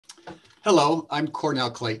Hello, I'm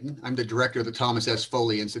Cornell Clayton. I'm the director of the Thomas S.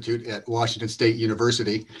 Foley Institute at Washington State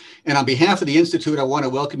University. And on behalf of the Institute, I want to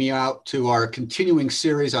welcome you out to our continuing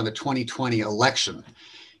series on the 2020 election.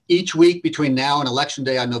 Each week between now and Election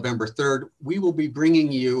Day on November 3rd, we will be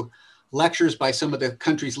bringing you lectures by some of the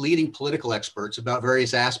country's leading political experts about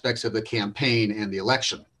various aspects of the campaign and the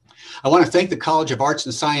election. I want to thank the College of Arts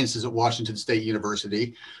and Sciences at Washington State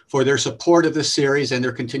University for their support of this series and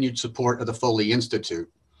their continued support of the Foley Institute.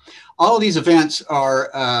 All of these events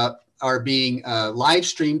are being live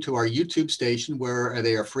streamed to our YouTube station where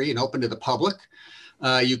they are free and open to the public.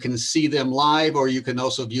 You can see them live, or you can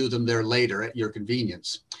also view them there later at your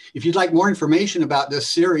convenience. If you'd like more information about this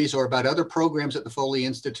series or about other programs at the Foley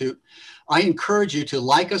Institute, I encourage you to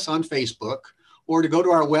like us on Facebook or to go to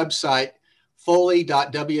our website,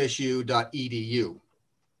 foley.wsu.edu.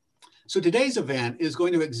 So today's event is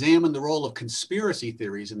going to examine the role of conspiracy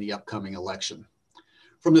theories in the upcoming election.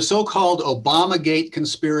 From the so-called Obamagate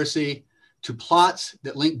conspiracy to plots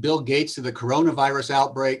that link Bill Gates to the coronavirus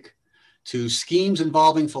outbreak, to schemes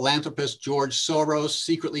involving philanthropist George Soros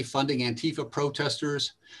secretly funding Antifa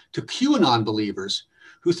protesters, to QAnon believers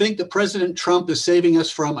who think that President Trump is saving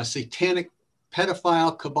us from a satanic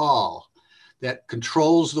pedophile cabal that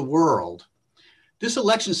controls the world. This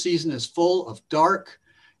election season is full of dark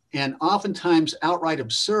and oftentimes outright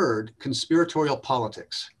absurd conspiratorial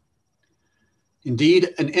politics.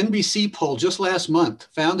 Indeed, an NBC poll just last month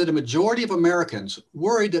found that a majority of Americans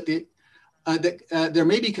worried that there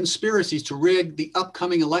may be conspiracies to rig the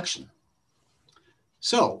upcoming election.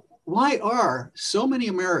 So, why are so many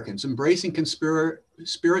Americans embracing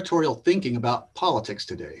conspiratorial thinking about politics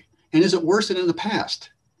today? And is it worse than in the past?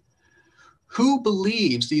 Who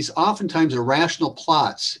believes these oftentimes irrational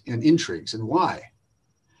plots and intrigues, and why?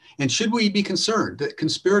 And should we be concerned that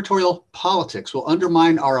conspiratorial politics will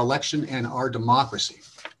undermine our election and our democracy?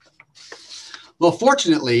 Well,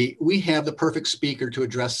 fortunately, we have the perfect speaker to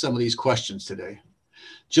address some of these questions today.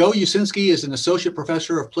 Joe Uscinski is an associate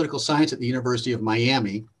professor of political science at the University of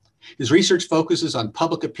Miami. His research focuses on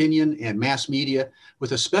public opinion and mass media,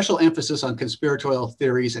 with a special emphasis on conspiratorial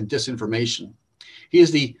theories and disinformation. He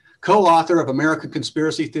is the co-author of American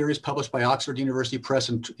Conspiracy Theories, published by Oxford University Press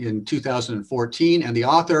in 2014, and the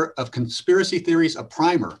author of Conspiracy Theories, a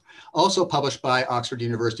Primer, also published by Oxford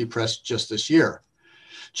University Press just this year.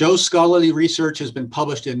 Joe's scholarly research has been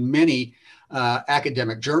published in many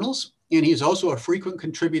academic journals, and he's also a frequent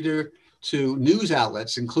contributor to news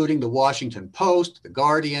outlets, including the Washington Post, the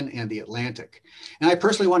Guardian, and the Atlantic. And I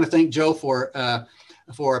personally want to thank Joe for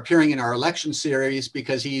appearing in our election series,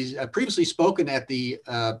 because he's previously spoken at the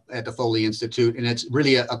Foley Institute, and it's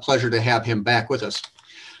really a pleasure to have him back with us.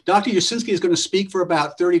 Dr. Uscinski is going to speak for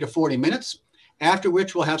about 30 to 40 minutes, after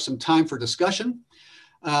which we'll have some time for discussion.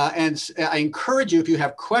 And I encourage you, if you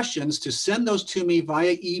have questions, to send those to me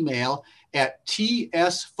via email at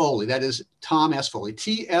tsfoley, that is Tom S. Foley,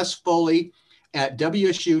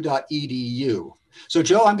 tsfoley@wsu.edu. So,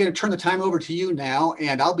 Joe, I'm going to turn the time over to you now,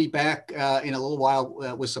 and I'll be back in a little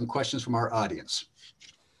while with some questions from our audience.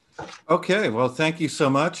 Okay, well, thank you so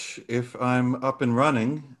much. If I'm up and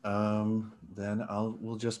running, then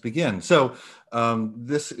we'll just begin. So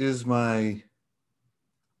this is my,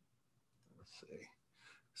 let's see.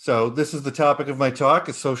 So this is the topic of my talk,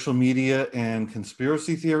 is social media and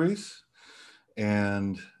conspiracy theories.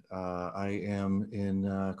 And I am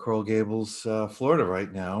in Coral Gables, Florida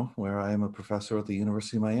right now, where I am a professor at the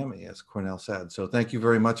University of Miami, as Cornell said. So thank you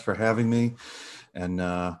very much for having me. And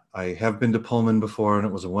I have been to Pullman before, and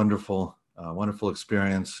it was a wonderful, wonderful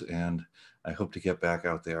experience. And I hope to get back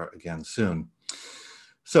out there again soon.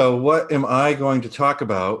 So what am I going to talk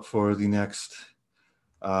about for the next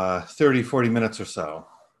 30, 40 minutes or so?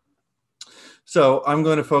 So I'm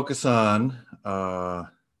going to focus on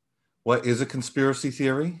what is a conspiracy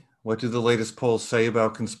theory? What do the latest polls say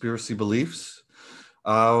about conspiracy beliefs?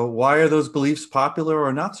 Why are those beliefs popular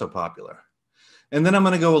or not so popular? And then I'm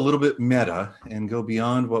going to go a little bit meta and go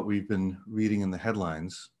beyond what we've been reading in the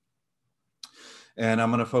headlines. And I'm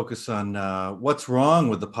going to focus on what's wrong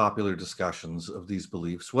with the popular discussions of these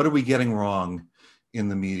beliefs. What are we getting wrong in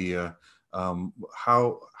the media?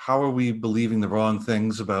 How are we believing the wrong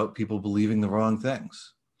things about people believing the wrong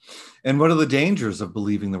things? And what are the dangers of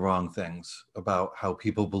believing the wrong things about how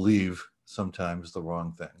people believe sometimes the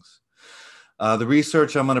wrong things? The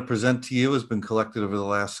research I'm going to present to you has been collected over the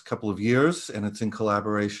last couple of years, and it's in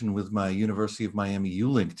collaboration with my University of Miami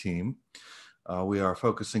ULink team. We are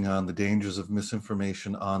focusing on the dangers of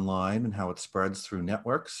misinformation online and how it spreads through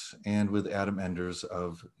networks, and with Adam Enders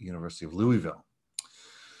of University of Louisville.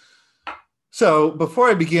 So before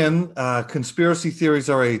I begin, conspiracy theories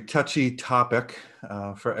are a touchy topic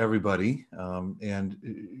for everybody.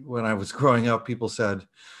 And when I was growing up, people said,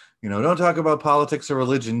 don't talk about politics or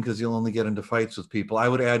religion because you'll only get into fights with people. I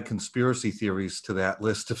would add conspiracy theories to that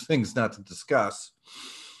list of things not to discuss.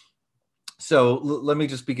 So let me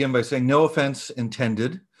just begin by saying no offense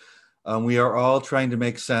intended. We are all trying to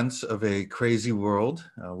make sense of a crazy world.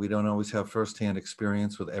 We don't always have firsthand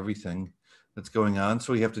experience with everything that's going on.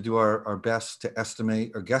 So we have to do our best to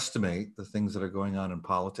estimate or guesstimate the things that are going on in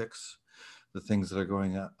politics, the things that are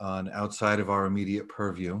going on outside of our immediate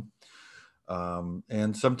purview.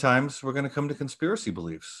 And sometimes we're going to come to conspiracy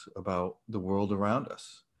beliefs about the world around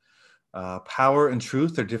us. Power and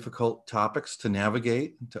truth are difficult topics to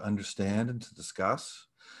navigate, to understand, and to discuss.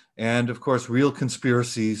 And of course, real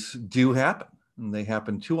conspiracies do happen, and they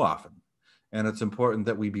happen too often. And it's important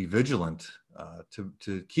that we be vigilant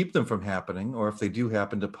to keep them from happening, or if they do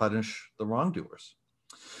happen, to punish the wrongdoers.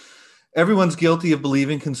 Everyone's guilty of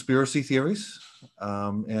believing conspiracy theories,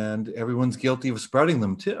 and everyone's guilty of spreading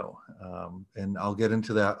them too. And I'll get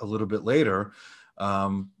into that a little bit later.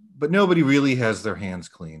 But nobody really has their hands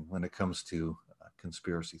clean when it comes to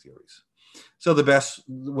conspiracy theories. So the best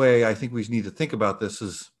way I think we need to think about this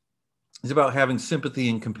is about having sympathy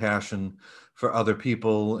and compassion for other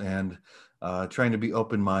people and trying to be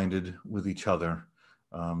open-minded with each other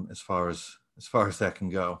as far as that can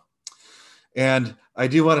go. And I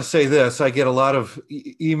do want to say this, I get a lot of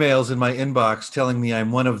emails in my inbox telling me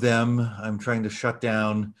I'm one of them. I'm trying to shut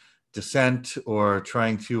down dissent or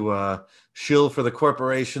trying to shill for the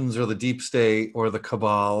corporations or the deep state or the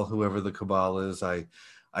cabal, whoever the cabal is. I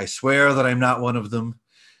swear that I'm not one of them.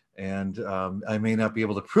 And I may not be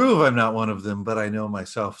able to prove I'm not one of them, but I know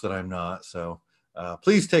myself that I'm not. So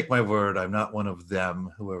please take my word. I'm not one of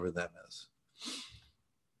them, whoever them is.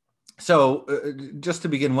 So just to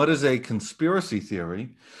begin, what is a conspiracy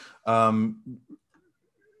theory?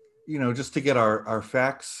 Just to get our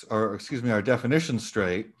facts, or excuse me, our definitions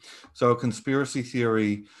straight. So a conspiracy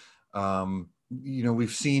theory,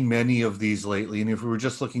 we've seen many of these lately. And if we were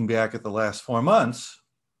just looking back at the last 4 months,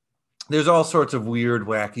 there's all sorts of weird,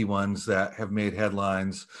 wacky ones that have made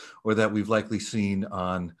headlines or that we've likely seen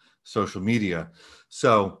on social media.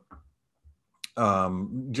 So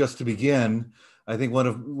just to begin, I think one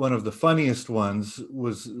of the funniest ones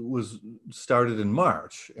was started in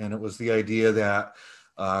March, and it was the idea that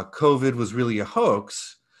COVID was really a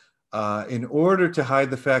hoax in order to hide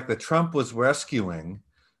the fact that Trump was rescuing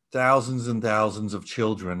thousands and thousands of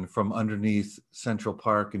children from underneath Central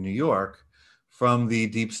Park in New York from the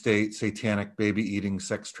deep state satanic baby-eating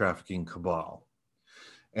sex trafficking cabal,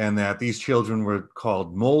 and that these children were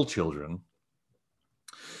called mole children.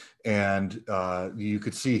 And you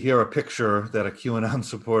could see here a picture that a QAnon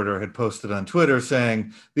supporter had posted on Twitter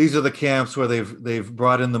saying, these are the camps where they've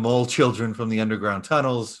brought in the mole children from the underground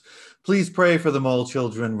tunnels. Please pray for the mole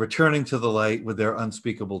children returning to the light with their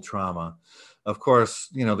unspeakable trauma. Of course,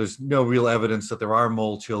 there's no real evidence that there are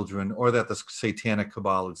mole children or that the satanic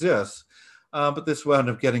cabal exists. But this wound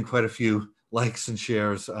up getting quite a few likes and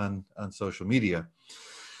shares on social media.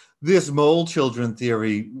 This mole children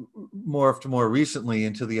theory morphed more recently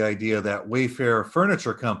into the idea that Wayfair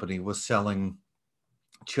Furniture Company was selling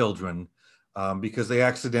children because they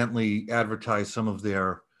accidentally advertised some of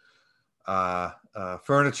their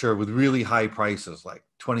furniture with really high prices, like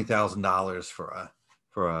 $20,000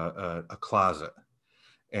 for a closet.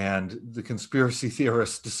 And the conspiracy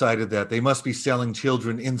theorists decided that they must be selling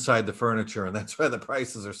children inside the furniture, and that's why the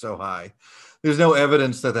prices are so high. There's no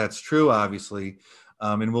evidence that that's true, obviously.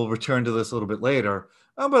 And we'll return to this a little bit later,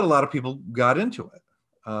 but a lot of people got into it.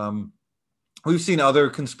 We've seen other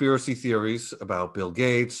conspiracy theories about Bill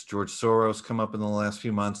Gates, George Soros come up in the last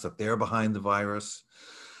few months, that they're behind the virus,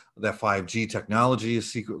 that 5G technology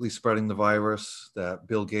is secretly spreading the virus, that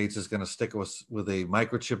Bill Gates is going to stick us with a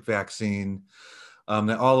microchip vaccine,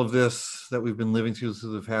 that all of this that we've been living through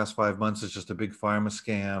the past 5 months is just a big pharma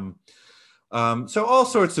scam. So all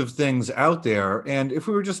sorts of things out there. And if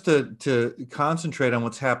we were just to concentrate on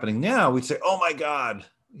what's happening now, we'd say, oh my God,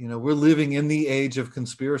 we're living in the age of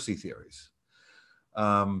conspiracy theories.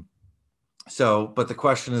 But the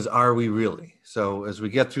question is, are we really? So as we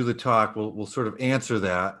get through the talk, we'll sort of answer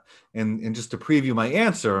that. And just to preview my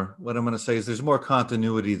answer, what I'm going to say is there's more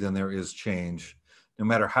continuity than there is change, no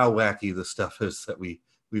matter how wacky the stuff is that we've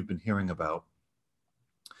been hearing about.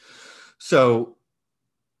 So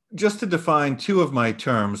just to define two of my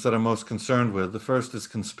terms that I'm most concerned with, the first is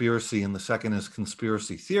conspiracy and the second is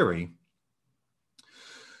conspiracy theory.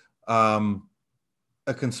 A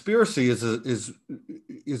conspiracy is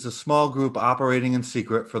a small group operating in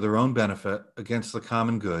secret for their own benefit against the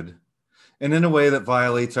common good and in a way that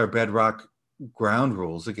violates our bedrock ground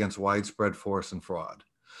rules against widespread force and fraud.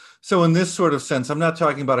 So in this sort of sense, I'm not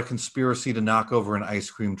talking about a conspiracy to knock over an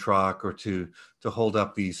ice cream truck or to hold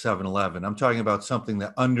up the 7-Eleven. I'm talking about something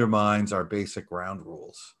that undermines our basic ground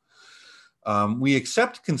rules. We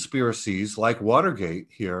accept conspiracies like Watergate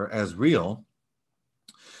here as real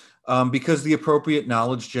because the appropriate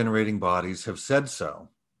knowledge-generating bodies have said so.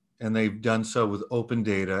 And they've done so with open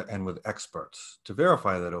data and with experts to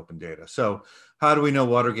verify that open data. So how do we know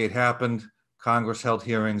Watergate happened? Congress held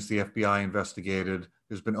hearings, the FBI investigated,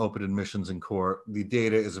 there's been open admissions in court. The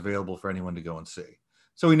data is available for anyone to go and see.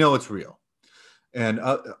 So we know it's real. And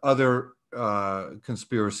other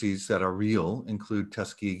conspiracies that are real include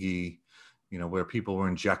Tuskegee, where people were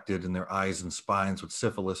injected in their eyes and spines with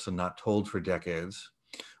syphilis and not told for decades,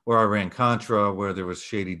 or Iran-Contra, where there was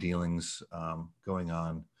shady dealings going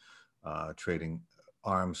on, trading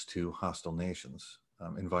arms to hostile nations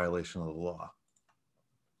in violation of the law.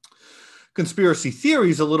 Conspiracy theory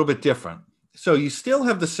is a little bit different. So you still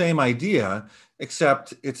have the same idea,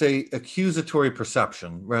 except it's a accusatory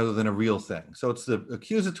perception rather than a real thing. So it's the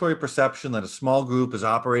accusatory perception that a small group is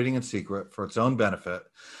operating in secret for its own benefit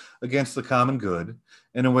against the common good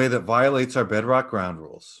in a way that violates our bedrock ground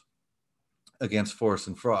rules against force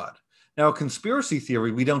and fraud. Now, a conspiracy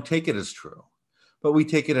theory, we don't take it as true, but we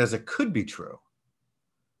take it as it could be true.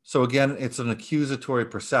 So again, it's an accusatory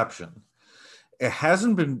perception. It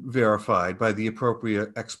hasn't been verified by the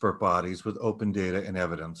appropriate expert bodies with open data and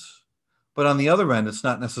evidence. But on the other end, it's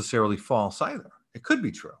not necessarily false either. It could be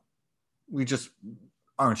true. We just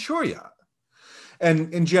aren't sure yet.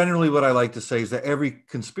 And generally what I like to say is that every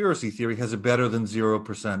conspiracy theory has a better than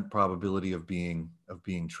 0% probability of being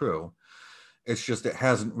true. It's just it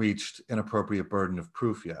hasn't reached an appropriate burden of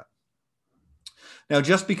proof yet. Now,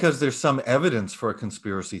 just because there's some evidence for a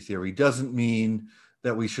conspiracy theory doesn't mean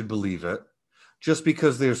that we should believe it. Just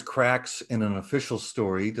because there's cracks in an official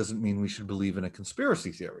story doesn't mean we should believe in a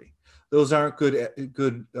conspiracy theory. Those aren't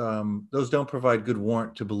those don't provide good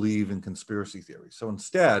warrant to believe in conspiracy theories. So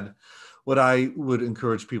instead, what I would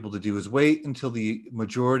encourage people to do is wait until the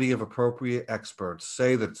majority of appropriate experts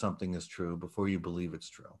say that something is true before you believe it's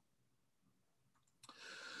true.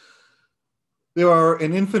 There are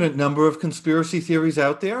an infinite number of conspiracy theories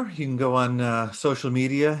out there. You can go on social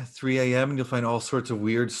media, 3 a.m., and you'll find all sorts of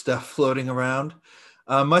weird stuff floating around.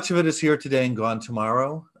 Much of it is here today and gone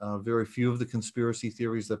tomorrow. Very few of the conspiracy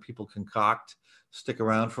theories that people concoct stick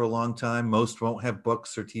around for a long time. Most won't have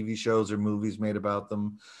books or TV shows or movies made about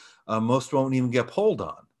them. Most won't even get polled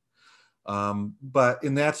on. But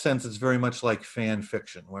in that sense, it's very much like fan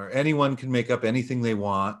fiction, where anyone can make up anything they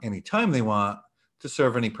want, anytime they want, to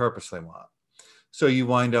serve any purpose they want. So you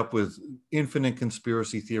wind up with infinite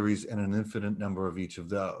conspiracy theories and an infinite number of each of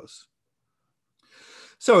those.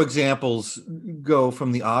 So examples go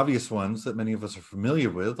from the obvious ones that many of us are familiar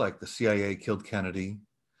with, like the CIA killed Kennedy,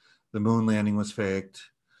 the moon landing was faked,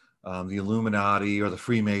 the Illuminati or the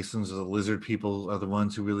Freemasons or the lizard people are the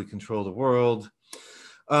ones who really control the world.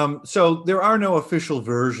 So there are no official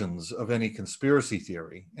versions of any conspiracy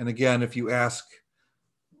theory. And again, if you ask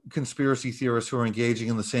conspiracy theorists who are engaging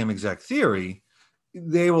in the same exact theory,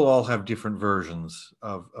 they will all have different versions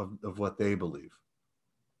of what they believe.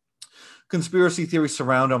 Conspiracy theories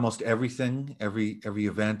surround almost everything, every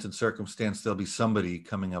event and circumstance. There'll be somebody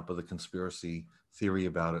coming up with a conspiracy theory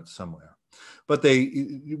about it somewhere. But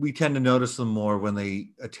we tend to notice them more when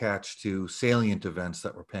they attach to salient events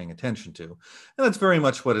that we're paying attention to. And that's very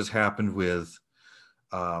much what has happened with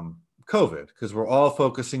COVID, because we're all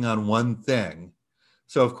focusing on one thing.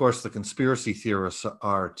 So of course the conspiracy theorists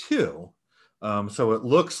are too. So it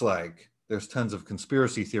looks like there's tons of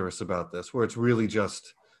conspiracy theorists about this, where it's really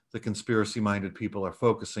just the conspiracy-minded people are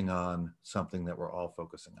focusing on something that we're all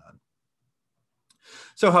focusing on.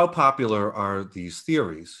 So how popular are these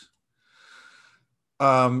theories?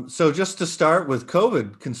 So just to start with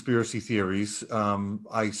COVID conspiracy theories,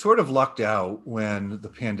 I sort of lucked out when the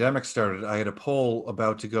pandemic started. I had a poll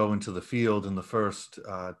about to go into the field in the first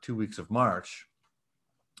 2 weeks of March.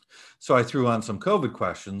 So I threw on some COVID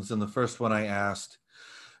questions, and the first one I asked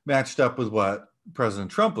matched up with what President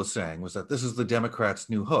Trump was saying, was that this is the Democrats'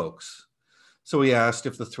 new hoax. So we asked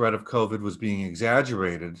if the threat of COVID was being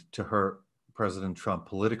exaggerated to hurt President Trump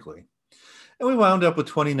politically. And we wound up with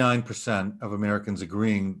 29% of Americans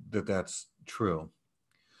agreeing that that's true.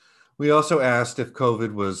 We also asked if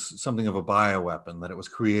COVID was something of a bioweapon, that it was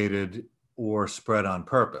created or spread on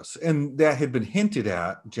purpose. And that had been hinted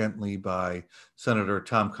at gently by Senator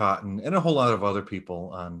Tom Cotton and a whole lot of other people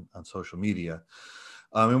on social media.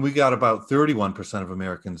 And we got about 31% of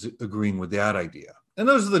Americans agreeing with that idea. And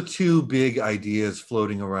those are the two big ideas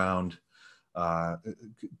floating around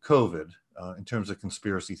COVID in terms of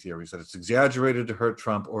conspiracy theories, that it's exaggerated to hurt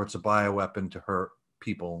Trump or it's a bioweapon to hurt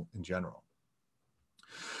people in general.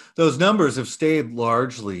 Those numbers have stayed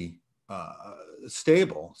largely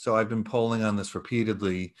stable. So I've been polling on this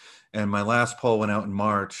repeatedly, and my last poll went out in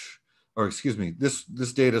March, or excuse me, this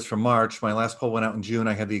data is from March. My last poll went out in June.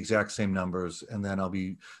 I had the exact same numbers, and then I'll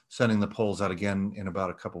be sending the polls out again in about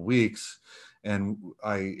a couple weeks, and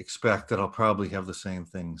I expect that I'll probably have the same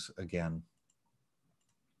things again.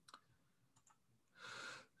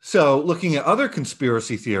 So looking at other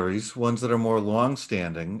conspiracy theories, ones that are more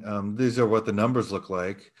long-standing, these are what the numbers look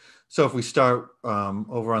like. So if we start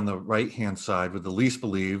over on the right-hand side with the least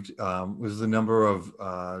believed, was the number of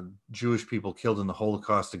Jewish people killed in the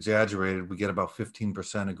Holocaust exaggerated. We get about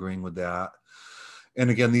 15% agreeing with that. And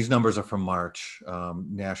again, these numbers are from March,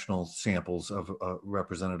 national samples of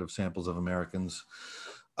representative samples of Americans.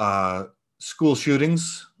 School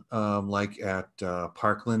shootings, like at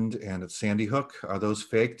Parkland and at Sandy Hook, are those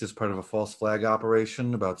faked as part of a false flag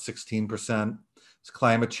operation? About 16%. Is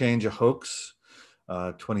climate change a hoax?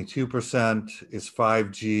 22%. Is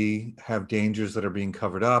 5G have dangers that are being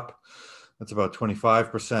covered up? That's about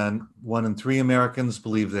 25%. 1 in 3 Americans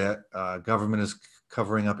believe that government is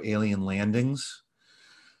covering up alien landings.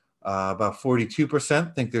 About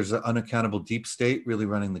 42% think there's an unaccountable deep state really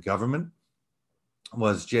running the government.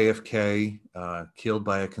 Was JFK killed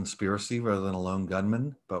by a conspiracy rather than a lone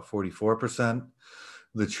gunman? About 44%.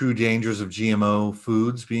 The true dangers of GMO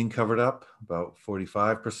foods being covered up? About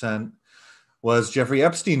 45%. Was Jeffrey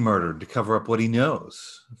Epstein murdered to cover up what he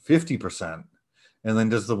knows? 50%. And then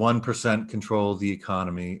does the 1% control the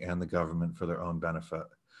economy and the government for their own benefit?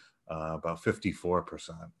 About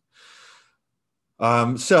 54%.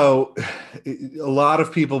 So a lot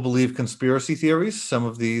of people believe conspiracy theories. Some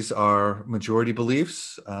of these are majority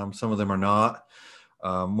beliefs. Some of them are not.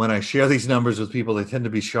 When I share these numbers with people, they tend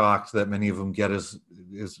to be shocked that many of them get as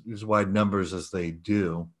wide numbers as they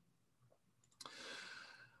do.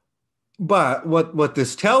 But what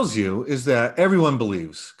this tells you is that everyone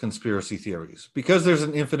believes conspiracy theories. Because there's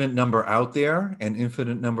an infinite number out there, an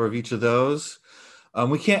infinite number of each of those,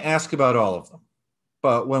 we can't ask about all of them.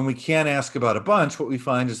 But when we can ask about a bunch, what we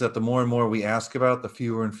find is that the more and more we ask about, the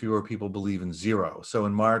fewer and fewer people believe in zero. So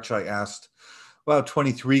in March, I asked about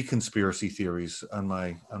 23 conspiracy theories on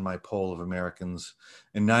my poll of Americans,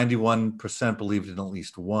 and 91% believed in at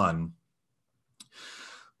least one.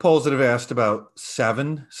 Polls that have asked about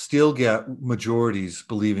 7 still get majorities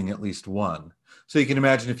believing at least one. So you can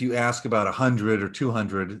imagine if you ask about 100 or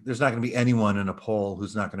 200, there's not going to be anyone in a poll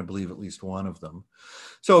who's not going to believe at least one of them.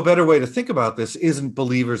 So a better way to think about this isn't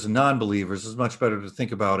believers and non-believers. It's much better to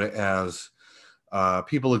think about it as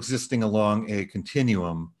people existing along a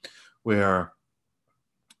continuum where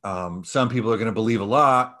some people are going to believe a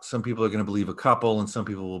lot, some people are going to believe a couple, and some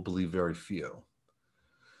people will believe very few.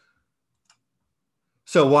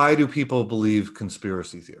 So why do people believe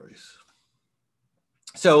conspiracy theories?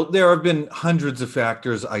 So there have been hundreds of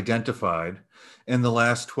factors identified. In the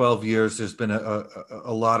last 12 years, there's been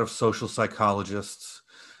a lot of social psychologists,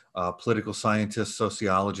 political scientists,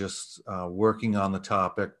 sociologists working on the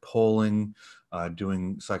topic, polling,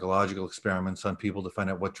 doing psychological experiments on people to find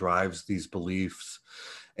out what drives these beliefs.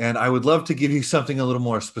 And I would love to give you something a little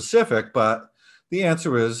more specific, but the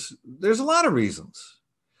answer is there's a lot of reasons.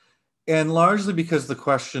 And largely because the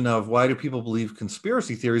question of why do people believe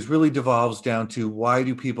conspiracy theories really devolves down to why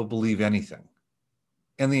do people believe anything?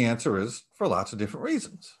 And the answer is for lots of different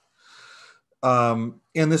reasons. And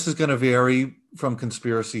this is going to vary from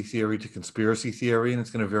conspiracy theory to conspiracy theory, and it's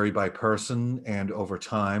going to vary by person and over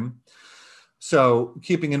time. So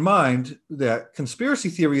keeping in mind that conspiracy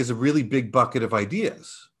theory is a really big bucket of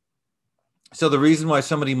ideas. So the reason why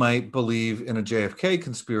somebody might believe in a JFK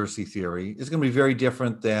conspiracy theory is going to be very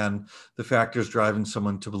different than the factors driving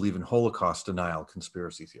someone to believe in Holocaust denial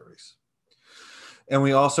conspiracy theories. And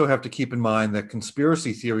we also have to keep in mind that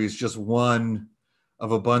conspiracy theory is just one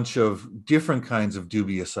of a bunch of different kinds of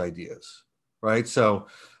dubious ideas, right? So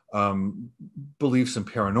beliefs in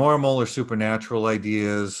paranormal or supernatural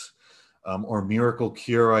ideas or miracle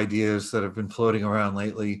cure ideas that have been floating around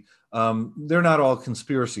lately, they're not all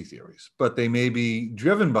conspiracy theories, but they may be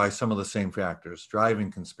driven by some of the same factors driving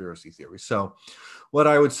conspiracy theories. So what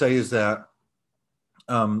I would say is that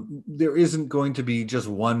there isn't going to be just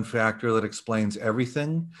one factor that explains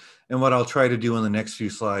everything. And what I'll try to do in the next few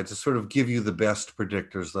slides is sort of give you the best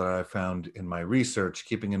predictors that I found in my research,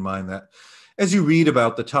 keeping in mind that as you read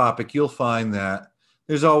about the topic, you'll find that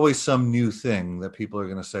there's always some new thing that people are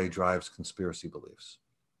going to say drives conspiracy beliefs.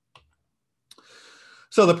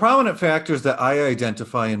 So the prominent factors that I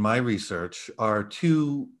identify in my research are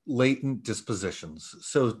two latent dispositions.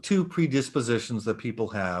 So two predispositions that people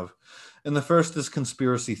have. And the first is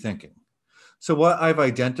conspiracy thinking. So what I've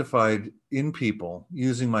identified in people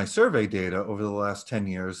using my survey data over the last 10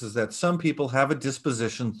 years is that some people have a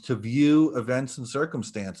disposition to view events and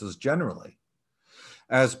circumstances generally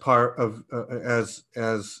as part of,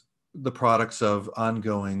 as the products of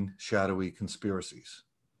ongoing shadowy conspiracies.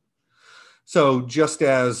 So just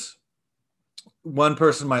as one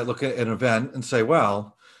person might look at an event and say,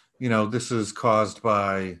 well, this is caused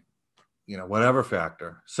by, whatever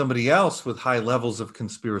factor. Somebody else with high levels of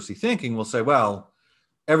conspiracy thinking will say, well,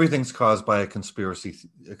 everything's caused by a conspiracy.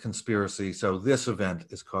 So this event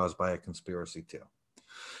is caused by a conspiracy too.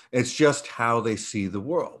 It's just how they see the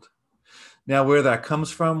world. Now, where that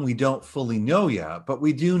comes from, we don't fully know yet, but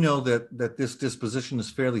we do know that this disposition is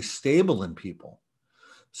fairly stable in people.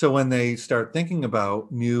 So when they start thinking about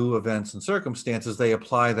new events and circumstances, they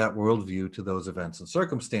apply that worldview to those events and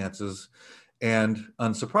circumstances. And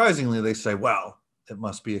unsurprisingly, they say, well, it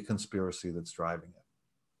must be a conspiracy that's driving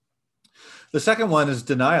it. The second one is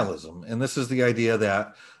denialism. And this is the idea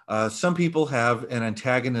that some people have an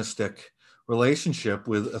antagonistic relationship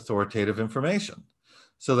with authoritative information.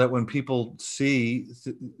 So that when people see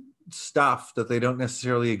stuff that they don't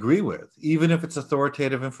necessarily agree with, even if it's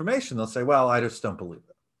authoritative information, they'll say, well, I just don't believe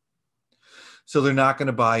it. So they're not going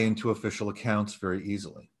to buy into official accounts very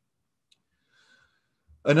easily.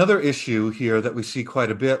 Another issue here that we see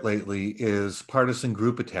quite a bit lately is partisan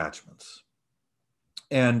group attachments.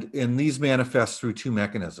 And these manifest through two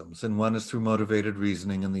mechanisms. And one is through motivated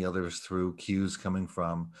reasoning, and the other is through cues coming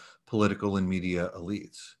from political and media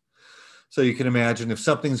elites. So you can imagine if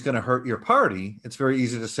something's going to hurt your party, it's very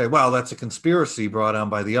easy to say, well, that's a conspiracy brought on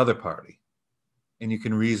by the other party. And you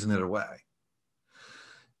can reason it away.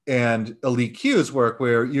 And elite cues work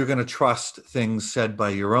where you're going to trust things said by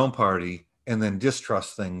your own party and then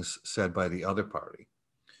distrust things said by the other party.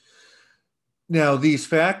 Now, these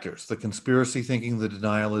factors, the conspiracy thinking, the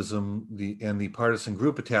denialism, and the partisan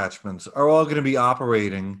group attachments, are all going to be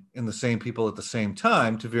operating in the same people at the same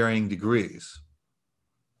time to varying degrees.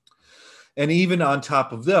 And even on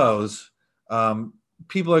top of those,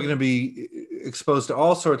 people are going to be exposed to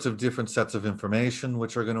all sorts of different sets of information,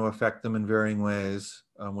 which are going to affect them in varying ways,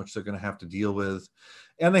 which they're going to have to deal with.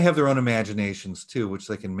 And they have their own imaginations too, which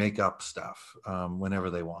they can make up stuff whenever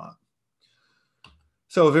they want.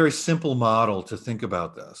 So a very simple model to think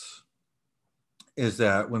about this is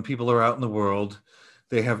that when people are out in the world,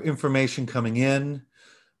 they have information coming in.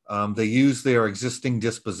 They use their existing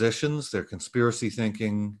dispositions, their conspiracy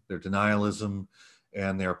thinking, their denialism,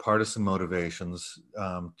 and their partisan motivations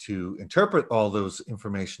to interpret all those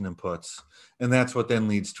information inputs. And that's what then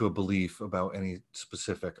leads to a belief about any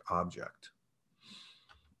specific object.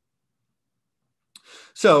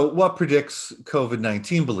 So what predicts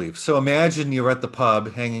COVID-19 beliefs? So imagine you're at the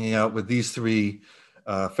pub hanging out with these three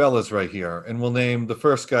fellas right here, and we'll name the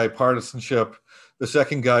first guy partisanship, the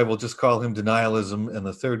second guy we'll just call him denialism, and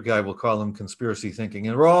the third guy we'll call him conspiracy thinking.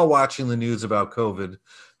 And we're all watching the news about COVID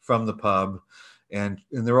from the pub, and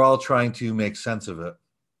they're all trying to make sense of it.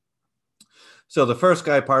 So the first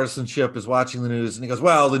guy, partisanship, is watching the news, and he goes,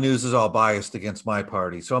 well, the news is all biased against my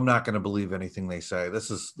party, so I'm not going to believe anything they say.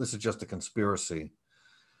 This is just a conspiracy.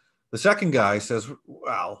 The second guy says,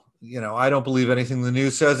 well, I don't believe anything the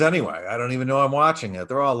news says anyway. I don't even know I'm watching it.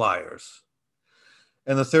 They're all liars.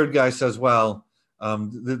 And the third guy says, well,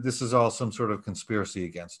 this is all some sort of conspiracy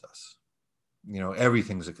against us.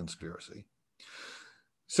 Everything's a conspiracy.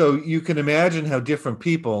 So you can imagine how different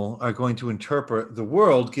people are going to interpret the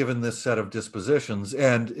world given this set of dispositions.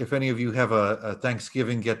 And if any of you have a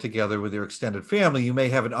Thanksgiving get together with your extended family, you may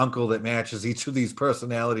have an uncle that matches each of these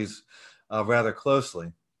personalities rather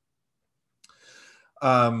closely.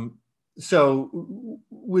 So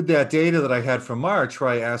with that data that I had from March, where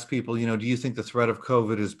I asked people, do you think the threat of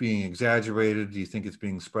COVID is being exaggerated? Do you think it's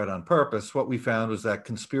being spread on purpose? What we found was that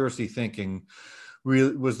conspiracy thinking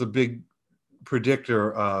really was the big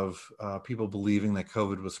predictor of people believing that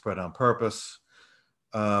COVID was spread on purpose.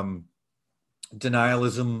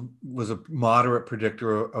 Denialism was a moderate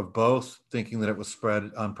predictor of both, thinking that it was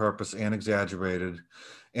spread on purpose and exaggerated.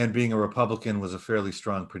 And being a Republican was a fairly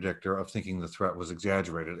strong predictor of thinking the threat was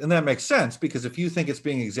exaggerated. And that makes sense, because if you think it's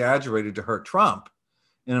being exaggerated to hurt Trump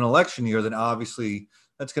in an election year, then obviously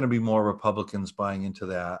that's going to be more Republicans buying into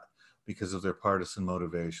that because of their partisan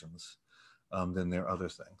motivations than their other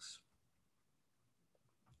things.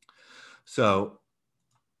 So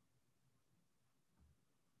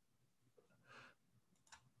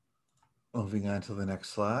moving on to the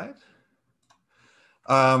next slide.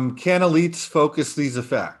 Can elites focus these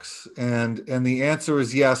effects? And the answer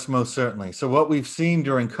is yes, most certainly. So what we've seen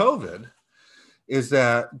during COVID is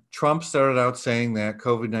that Trump started out saying that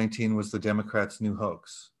COVID-19 was the Democrats' new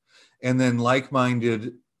hoax. And then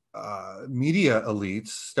like-minded media elites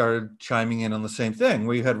started chiming in on the same thing.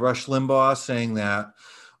 We had Rush Limbaugh saying that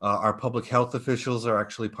our public health officials are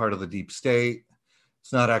actually part of the deep state.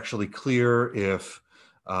 It's not actually clear if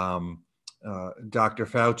Dr.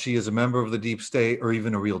 Fauci is a member of the deep state or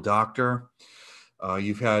even a real doctor.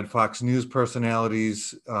 You've had Fox News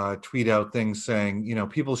personalities tweet out things saying, you know,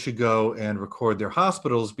 people should go and record their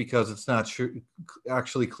hospitals because it's not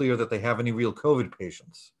actually clear that they have any real COVID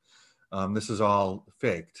patients. This is all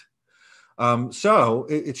faked. So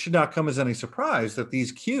it should not come as any surprise that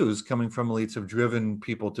these cues coming from elites have driven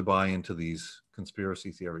people to buy into these conspiracy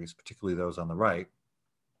theories, particularly those on the right.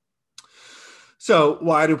 So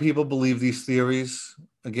why do people believe these theories?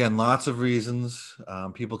 Again, lots of reasons.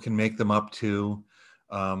 People can make them up too.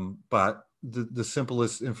 But the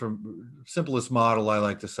simplest model I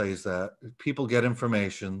like to say is that people get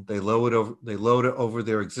information, they load it over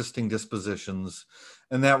their existing dispositions,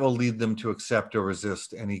 and that will lead them to accept or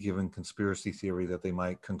resist any given conspiracy theory that they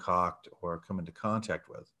might concoct or come into contact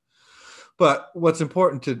with. But what's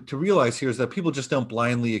important to realize here is that people just don't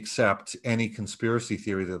blindly accept any conspiracy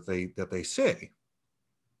theory that they see.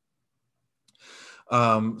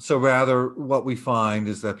 So rather, what we find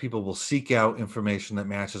is that people will seek out information that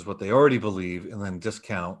matches what they already believe and then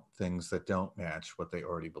discount things that don't match what they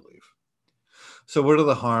already believe. So what are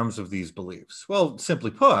the harms of these beliefs? Well, simply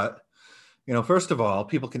put, you know, first of all,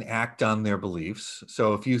 people can act on their beliefs.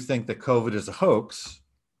 So if you think that COVID is a hoax,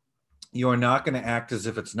 you are not going to act as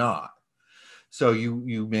if it's not. So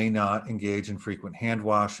you may not engage in frequent hand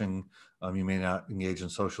washing. You may not engage in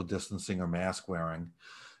social distancing or mask wearing.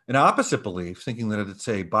 An opposite belief, thinking that it's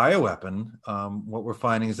a bioweapon, what we're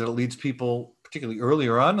finding is that it leads people, particularly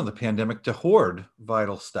earlier on in the pandemic, to hoard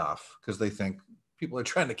vital stuff because they think people are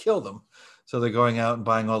trying to kill them. So they're going out and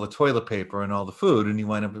buying all the toilet paper and all the food, and you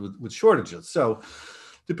wind up with shortages. So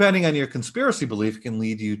depending on your conspiracy belief, it can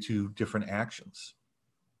lead you to different actions.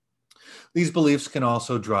 These beliefs can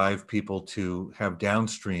also drive people to have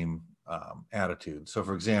downstream attitudes. So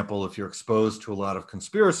for example, if you're exposed to a lot of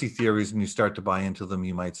conspiracy theories and you start to buy into them,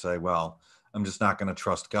 you might say, well, I'm just not going to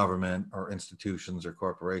trust government or institutions or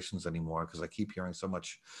corporations anymore because I keep hearing so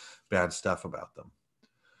much bad stuff about them.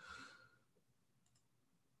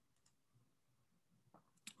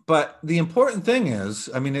 But the important thing is,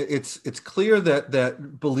 I mean, it's clear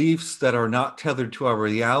that beliefs that are not tethered to our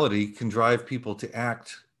reality can drive people to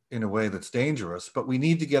act in a way that's dangerous, but we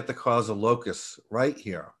need to get the causal locus right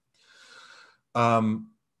here.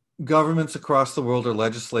 Governments across the world are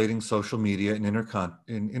legislating social media and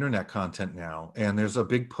internet content now, and there's a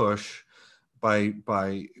big push by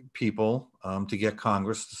people to get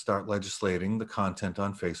Congress to start legislating the content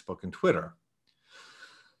on Facebook and Twitter.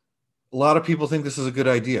 A lot of people think this is a good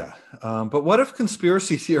idea, but what if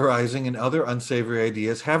conspiracy theorizing and other unsavory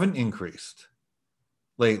ideas haven't increased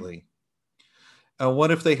lately?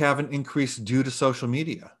 What if they haven't increased due to social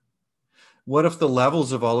media? What if the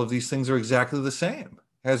levels of all of these things are exactly the same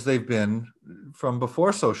as they've been from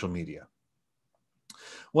before social media?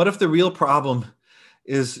 What if the real problem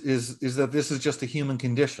is that this is just a human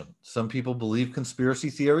condition? Some people believe conspiracy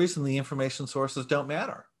theories and the information sources don't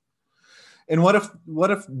matter. And what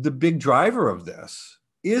if the big driver of this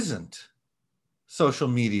isn't social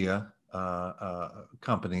media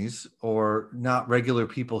companies or not regular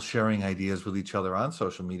people sharing ideas with each other on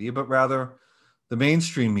social media, but rather the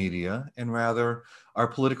mainstream media and rather our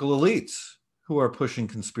political elites who are pushing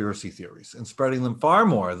conspiracy theories and spreading them far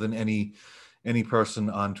more than any person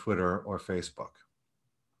on Twitter or Facebook?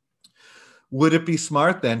 Would it be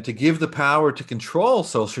smart then to give the power to control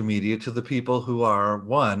social media to the people who are,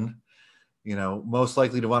 one, you know, most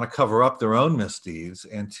likely to want to cover up their own misdeeds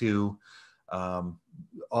and to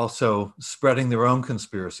also spreading their own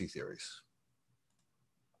conspiracy theories?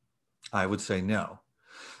 I would say no.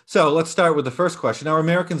 So let's start with the first question. Are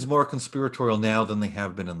Americans more conspiratorial now than they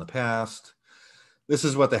have been in the past? This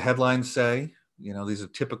is what the headlines say. You know, these are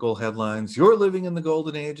typical headlines. You're living in the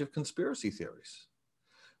golden age of conspiracy theories.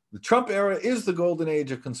 The Trump era is the golden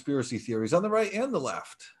age of conspiracy theories on the right and the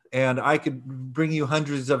left. And I could bring you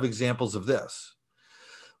hundreds of examples of this.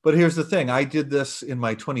 But here's the thing. I did this in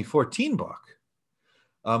my 2014 book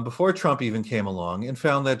before Trump even came along and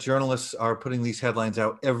found that journalists are putting these headlines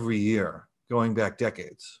out every year, going back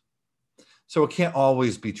decades. So it can't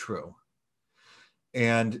always be true.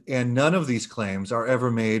 And none of these claims are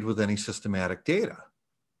ever made with any systematic data.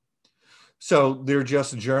 So they're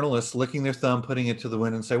just journalists licking their thumb, putting it to the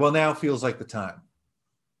wind and say, well, now feels like the time.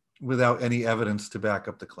 without any evidence to back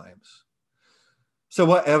up the claims. So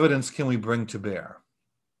what evidence can we bring to bear?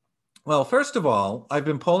 Well, first of all, I've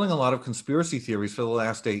been polling a lot of conspiracy theories for the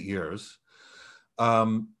last 8 years.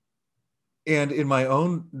 And in my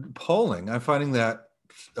own polling, I'm finding that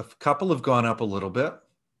a couple have gone up a little bit.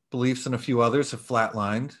 Beliefs in a few others have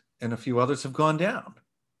flatlined, and a few others have gone down.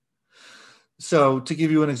 So to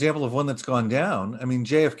give you an example of one that's gone down, I mean,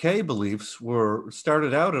 JFK beliefs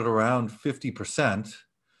started out at around 50%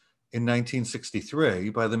 in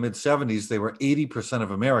 1963. By the mid-70s, they were 80%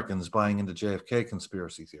 of Americans buying into JFK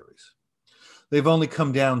conspiracy theories. They've only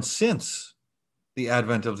come down since the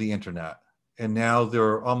advent of the internet, and now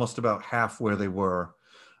they're almost about half where they were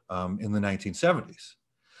in the 1970s.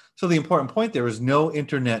 So the important point there is no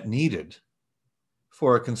internet needed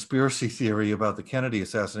for a conspiracy theory about the Kennedy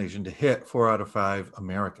assassination to hit 4 out of 5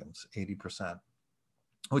 Americans, 80%,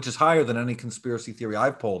 which is higher than any conspiracy theory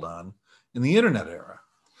I've polled on in the internet era.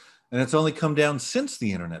 And it's only come down since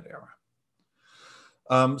the internet era.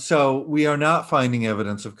 So we are not finding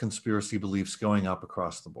evidence of conspiracy beliefs going up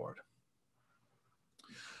across the board.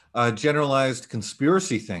 Generalized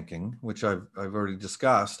conspiracy thinking, which I've already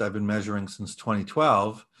discussed, I've been measuring since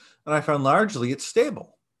 2012, and I found largely it's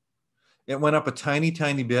stable. It went up a tiny,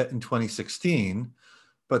 tiny bit in 2016,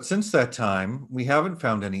 but since that time, we haven't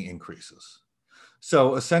found any increases.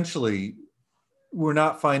 So essentially, we're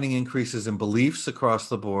not finding increases in beliefs across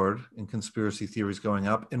the board in conspiracy theories going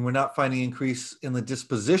up, and we're not finding increase in the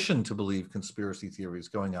disposition to believe conspiracy theories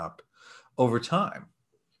going up over time.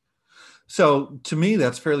 So to me,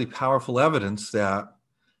 that's fairly powerful evidence that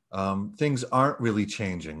things aren't really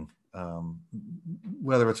changing,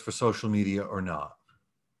 whether it's for social media or not.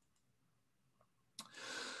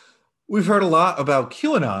 We've heard a lot about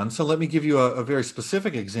QAnon, so let me give you a very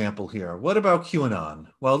specific example here. What about QAnon?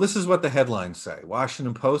 Well, this is what the headlines say.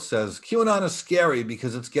 Washington Post says, QAnon is scary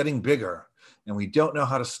because it's getting bigger, and we don't know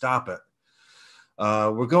how to stop it.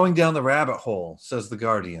 We're going down the rabbit hole, says The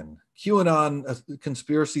Guardian. QAnon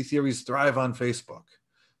conspiracy theories thrive on Facebook.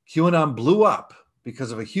 QAnon blew up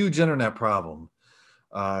because of a huge internet problem.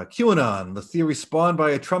 QAnon, the theory spawned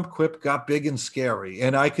by a Trump quip, got big and scary.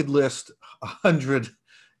 And I could list 100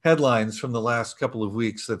 headlines from the last couple of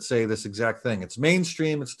weeks that say this exact thing. It's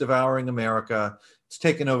mainstream, it's devouring America, it's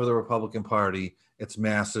taken over the Republican Party, it's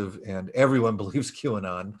massive, and everyone believes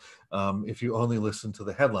QAnon if you only listen to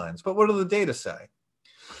the headlines. But what do the data say?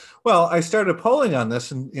 Well, I started polling on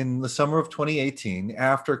this in the summer of 2018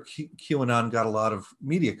 after QAnon got a lot of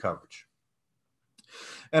media coverage.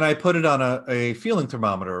 And I put it on a feeling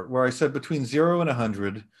thermometer where I said between 0 and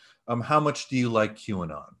 100, how much do you like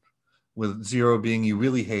QAnon? With 0 being you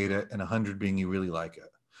really hate it and 100 being you really like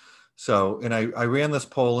it. So, and I ran this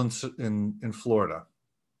poll in Florida.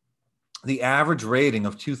 The average rating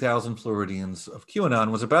of 2,000 Floridians of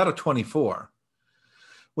QAnon was about a 24,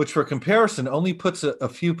 which for comparison only puts a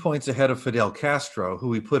few points ahead of Fidel Castro, who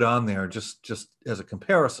we put on there just as a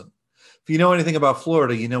comparison. If you know anything about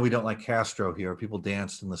Florida, you know we don't like Castro here. People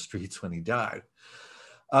danced in the streets when he died.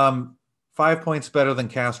 5 points better than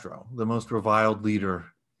Castro, the most reviled leader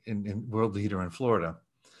world leader in Florida.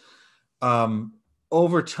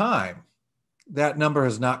 Over time, that number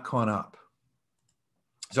has not gone up.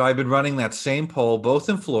 So I've been running that same poll both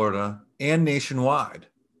in Florida and nationwide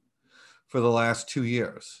for the last 2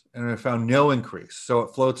 years, and I found no increase. So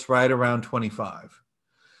it floats right around 25.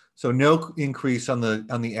 So no increase on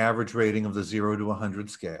the average rating of the 0 to 100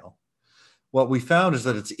 scale. What we found is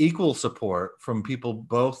that it's equal support from people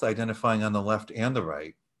both identifying on the left and the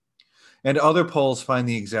right. And other polls find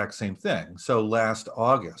the exact same thing. So last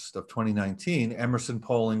August of 2019, Emerson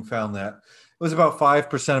polling found that it was about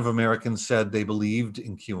 5% of Americans said they believed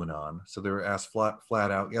in QAnon. So they were asked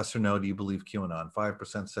flat out, yes or no, do you believe QAnon?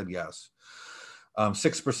 5% said yes.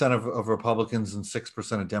 6% of Republicans and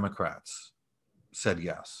 6% of Democrats said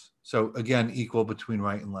yes. So again, equal between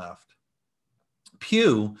right and left.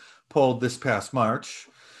 Pew polled this past March,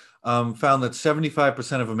 found that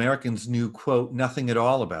 75% of Americans knew, quote, nothing at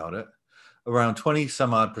all about it. Around 20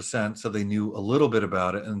 some odd percent said they knew a little bit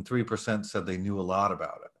about it, and 3% said they knew a lot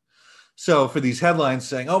about it. So for these headlines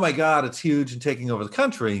saying, oh my God, it's huge and taking over the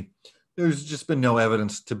country, there's just been no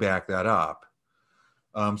evidence to back that up.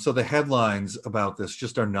 So the headlines about this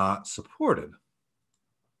just are not supported.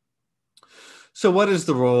 So what is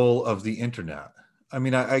the role of the internet? I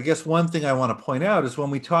mean, I guess one thing I want to point out is when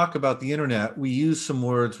we talk about the internet, we use some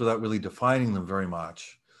words without really defining them very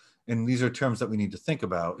much. And these are terms that we need to think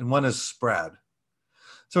about. And one is spread.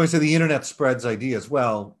 So we say the internet spreads ideas.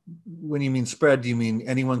 Well, when you mean spread, do you mean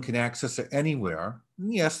anyone can access it anywhere?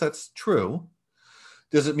 Yes, that's true.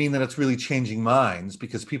 Does it mean that it's really changing minds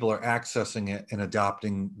because people are accessing it and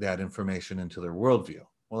adopting that information into their worldview?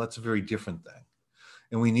 Well, that's a very different thing.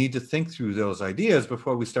 And we need to think through those ideas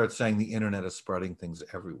before we start saying the internet is spreading things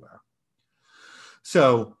everywhere.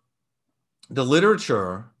 So the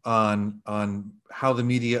literature on how the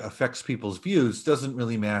media affects people's views doesn't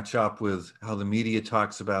really match up with how the media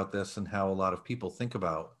talks about this and how a lot of people think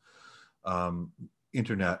about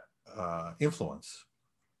internet influence.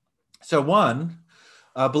 So one,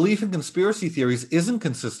 belief in conspiracy theories isn't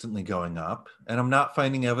consistently going up, and I'm not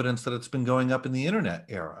finding evidence that it's been going up in the internet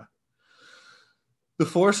era. The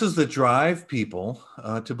forces that drive people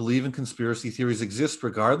to believe in conspiracy theories exist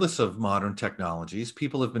regardless of modern technologies.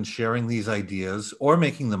 People have been sharing these ideas or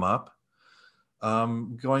making them up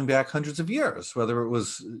going back hundreds of years, whether it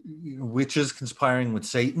was witches conspiring with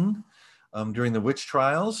Satan during the witch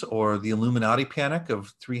trials, or the Illuminati panic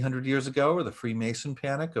of 300 years ago, or the Freemason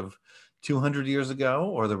panic of 200 years ago,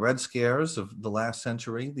 or the Red Scares of the last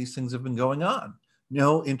century. These things have been going on.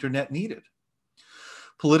 No internet needed.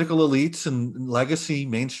 Political elites and legacy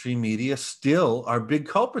mainstream media still are big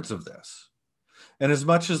culprits of this. And as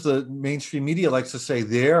much as the mainstream media likes to say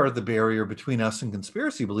they're the barrier between us and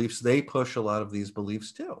conspiracy beliefs, they push a lot of these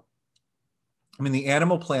beliefs too. I mean, the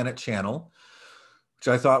Animal Planet channel, which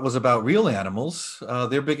I thought was about real animals,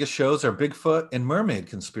 their biggest shows are Bigfoot and mermaid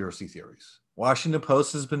conspiracy theories. Washington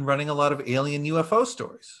Post has been running a lot of alien UFO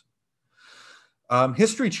stories.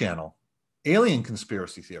 History Channel, alien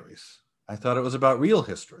conspiracy theories. I thought it was about real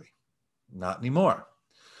history. Not anymore.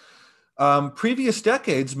 Previous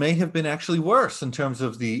decades may have been actually worse in terms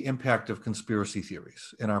of the impact of conspiracy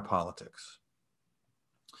theories in our politics.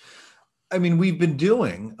 I mean, we've been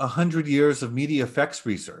doing 100 years of media effects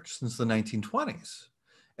research since the 1920s.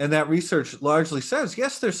 And that research largely says,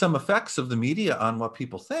 yes, there's some effects of the media on what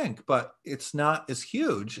people think, but it's not as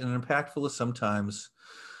huge and impactful as sometimes,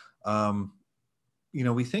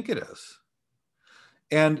 we think it is.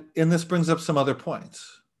 And this brings up some other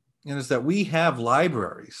points, and is that we have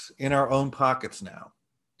libraries in our own pockets now.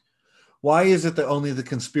 Why is it that only the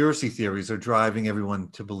conspiracy theories are driving everyone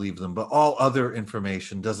to believe them, but all other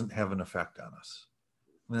information doesn't have an effect on us?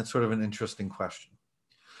 And that's sort of an interesting question.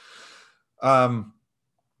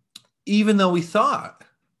 Even though we thought,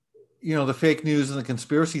 the fake news and the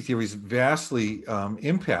conspiracy theories vastly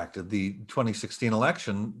impacted the 2016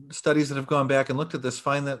 election, studies that have gone back and looked at this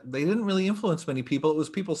find that they didn't really influence many people. It was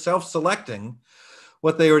people self-selecting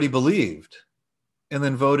what they already believed and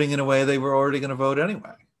then voting in a way they were already going to vote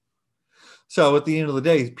anyway. So at the end of the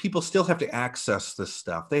day, people still have to access this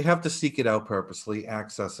stuff. They have to seek it out purposely,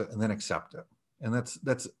 access it, and then accept it. And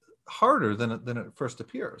that's harder than it first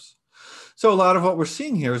appears. So a lot of what we're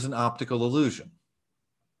seeing here is an optical illusion.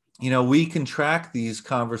 We can track these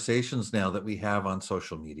conversations now that we have on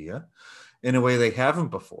social media in a way they haven't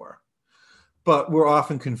before. But we're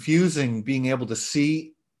often confusing being able to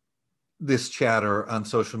see this chatter on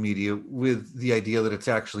social media with the idea that it's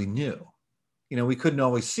actually new. We couldn't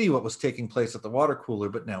always see what was taking place at the water cooler,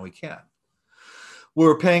 but now we can.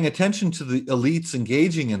 We're paying attention to the elites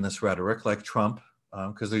engaging in this rhetoric, like Trump,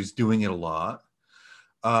 because he's doing it a lot.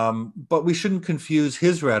 But we shouldn't confuse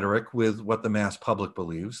his rhetoric with what the mass public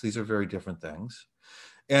believes. These are very different things.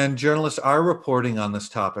 And journalists are reporting on this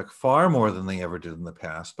topic far more than they ever did in the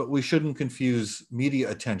past, but we shouldn't confuse media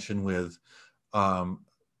attention with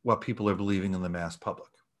what people are believing in the mass public.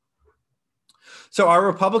 So are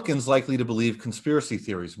Republicans likely to believe conspiracy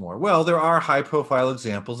theories more? Well, there are high-profile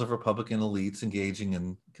examples of Republican elites engaging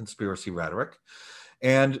in conspiracy rhetoric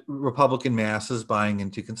and Republican masses buying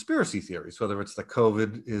into conspiracy theories, whether it's that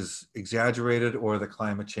COVID is exaggerated or that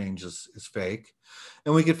climate change is fake.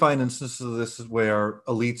 And we could find instances of this where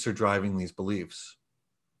elites are driving these beliefs.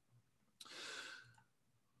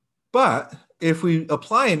 But if we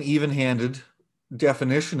apply an even-handed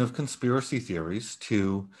definition of conspiracy theories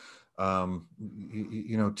to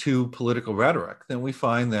political rhetoric, then we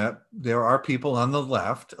find that there are people on the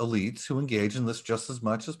left, elites, who engage in this just as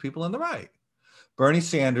much as people on the right. Bernie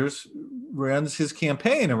Sanders runs his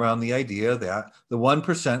campaign around the idea that the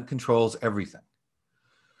 1% controls everything.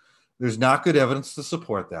 There's not good evidence to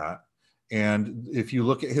support that. And if you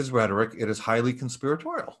look at his rhetoric, it is highly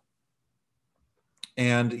conspiratorial.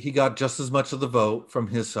 And he got just as much of the vote from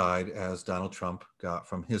his side as Donald Trump got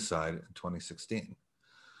from his side in 2016.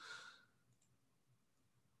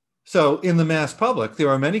 So in the mass public, there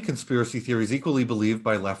are many conspiracy theories equally believed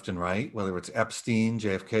by left and right, whether it's Epstein,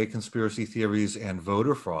 JFK conspiracy theories, and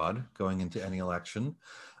voter fraud going into any election.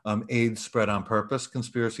 AIDS spread on purpose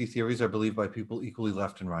conspiracy theories are believed by people equally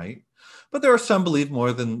left and right. But there are some believed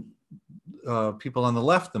more than people on the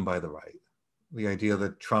left than by the right. The idea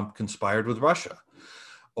that Trump conspired with Russia.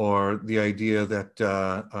 or the idea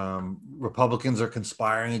that Republicans are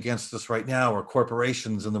conspiring against us right now, or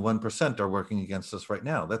corporations and the 1% are working against us right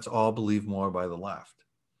now. That's all believed more by the left.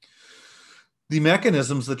 The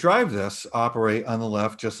mechanisms that drive this operate on the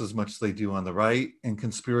left just as much as they do on the right, and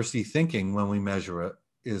conspiracy thinking, when we measure it,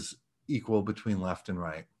 is equal between left and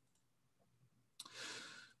right.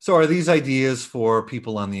 So are these ideas for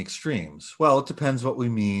people on the extremes? Well, it depends what we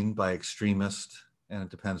mean by extremist, and it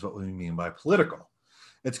depends what we mean by political.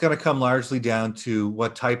 It's going to come largely down to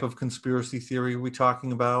what type of conspiracy theory are we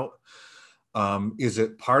talking about? Is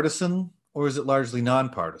it partisan, or is it largely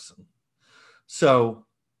nonpartisan? So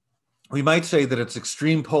we might say that it's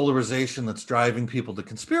extreme polarization that's driving people to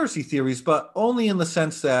conspiracy theories, but only in the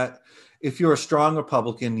sense that if you're a strong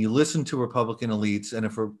Republican, you listen to Republican elites, and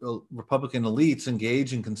if Republican elites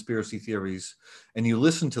engage in conspiracy theories and you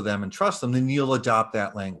listen to them and trust them, then you'll adopt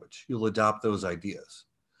that language. You'll adopt those ideas.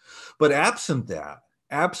 But absent that,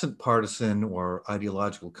 absent partisan or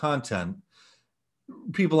ideological content,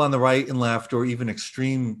 people on the right and left, or even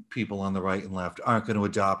extreme people on the right and left, aren't going to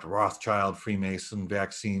adopt Rothschild, Freemason,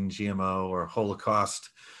 vaccine, GMO, or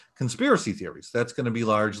Holocaust conspiracy theories. That's going to be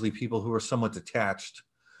largely people who are somewhat detached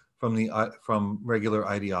from regular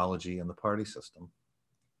ideology and the party system.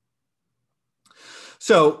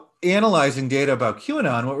 So analyzing data about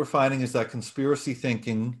QAnon, what we're finding is that conspiracy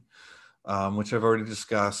thinking, which I've already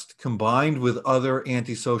discussed, combined with other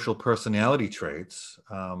antisocial personality traits,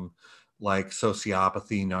 like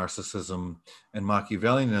sociopathy, narcissism, and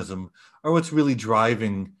Machiavellianism, are what's really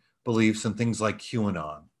driving beliefs in things like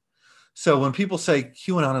QAnon. So when people say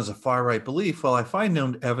QAnon is a far-right belief, well, I find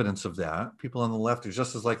no evidence of that. People on the left are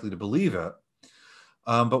just as likely to believe it.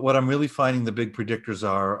 But what I'm really finding the big predictors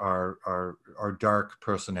are dark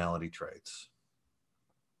personality traits.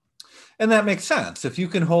 And that makes sense. If you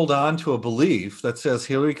can hold on to a belief that says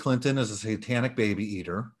Hillary Clinton is a satanic baby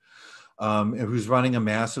eater, who's running a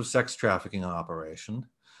massive sex trafficking operation,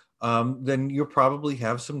 then you probably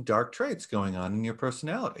have some dark traits going on in your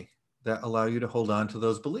personality that allow you to hold on to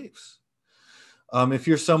those beliefs. If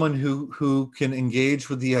you're someone who can engage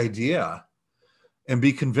with the idea and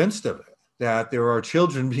be convinced of it, that there are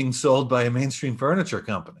children being sold by a mainstream furniture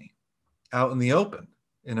company out in the open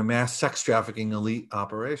in a mass sex trafficking elite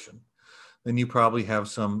operation, then you probably have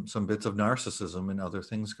some bits of narcissism and other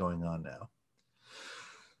things going on now.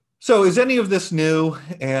 So is any of this new?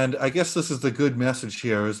 And I guess this is the good message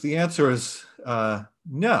here, is the answer is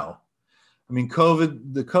no. I mean,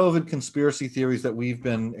 the COVID conspiracy theories that we've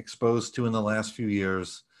been exposed to in the last few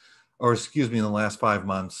years, or excuse me, in the last 5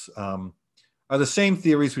 months, are the same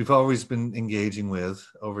theories we've always been engaging with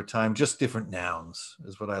over time, just different nouns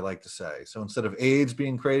is what I like to say. So instead of AIDS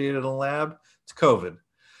being created in a lab, it's COVID.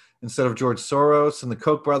 Instead of George Soros and the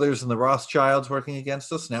Koch brothers and the Rothschilds working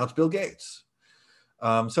against us, now it's Bill Gates.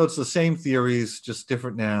 So it's the same theories, just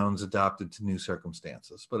different nouns adopted to new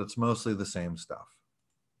circumstances, but it's mostly the same stuff.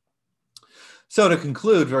 So to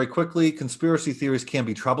conclude very quickly, conspiracy theories can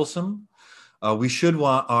be troublesome. We should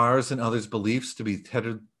want ours and others' beliefs to be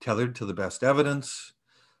tethered to the best evidence.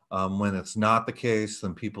 When it's not the case,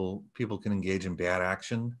 then people can engage in bad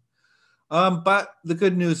action. But the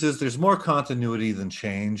good news is there's more continuity than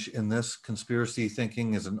change in this. Conspiracy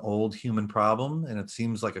thinking is an old human problem, and it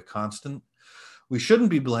seems like a constant. We shouldn't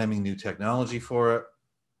be blaming new technology for it.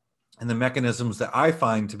 And the mechanisms that I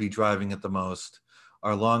find to be driving it the most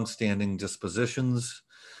are longstanding dispositions.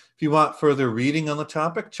 If you want further reading on the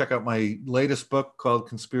topic, check out my latest book called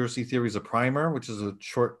Conspiracy Theories: A Primer, which is a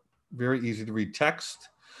short, very easy to read text.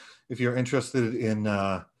 If you're interested in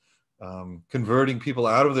converting people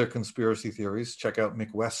out of their conspiracy theories, check out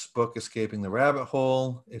Mick West's book, Escaping the Rabbit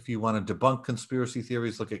Hole. If you want to debunk conspiracy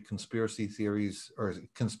theories, look at Conspiracy Theories or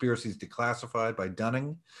Conspiracies Declassified by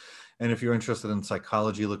Dunning. And if you're interested in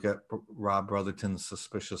psychology, look at Rob Brotherton's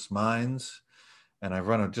Suspicious Minds. And I've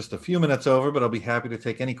run just a few minutes over, but I'll be happy to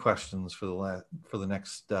take any questions for the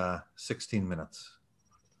next 16 minutes.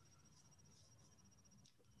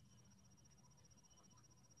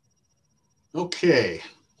 Okay.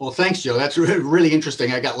 Well, thanks, Joe. That's really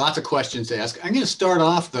interesting. I got lots of questions to ask. I'm going to start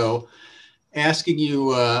off, though, asking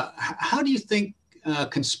you, how do you think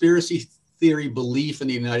conspiracy theory belief in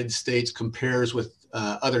the United States compares with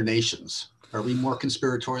other nations? Are we more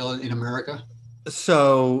conspiratorial in America?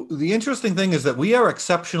 So the interesting thing is that we are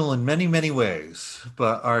exceptional in many, many ways,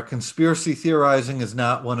 but our conspiracy theorizing is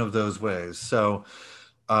not one of those ways. So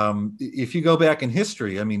if you go back in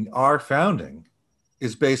history, I mean, our founding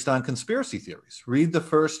is based on conspiracy theories. Read the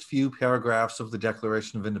first few paragraphs of the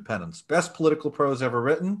Declaration of Independence. Best political prose ever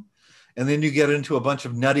written. And then you get into a bunch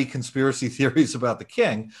of nutty conspiracy theories about the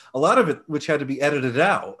king, a lot of it which had to be edited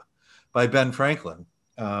out by Ben Franklin.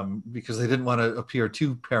 because they didn't want to appear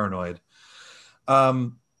too paranoid.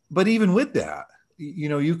 But even with that,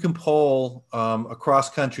 you can poll across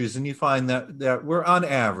countries, and you find that we're on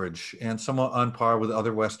average and somewhat on par with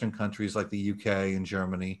other Western countries like the UK and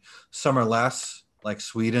Germany. Some are less, like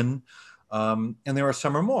Sweden, and there are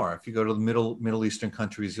some are more. If you go to the Middle Eastern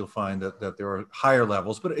countries, you'll find that there are higher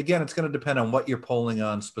levels. But again, it's going to depend on what you're polling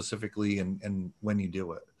on specifically and when you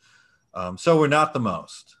do it. So we're not the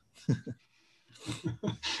most.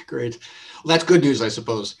 Great. Well, that's good news, I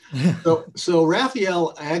suppose. So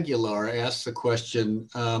Rafael Aguilar asks the question,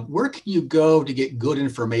 where can you go to get good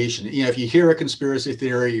information? If you hear a conspiracy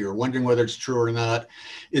theory, you're wondering whether it's true or not,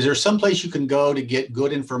 is there some place you can go to get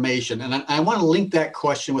good information? And I want to link that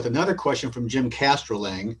question with another question from Jim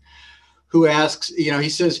Castrolang, who asks, he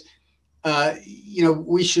says,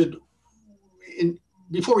 we should,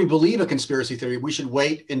 before we believe a conspiracy theory, we should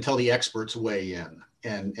wait until the experts weigh in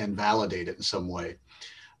and validate it in some way.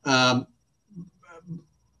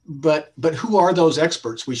 But who are those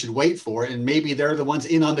experts we should wait for? And maybe they're the ones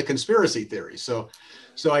in on the conspiracy theory. So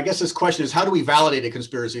I guess this question is, how do we validate a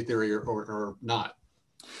conspiracy theory or not?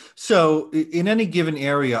 So in any given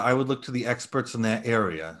area, I would look to the experts in that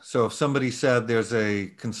area. So if somebody said there's a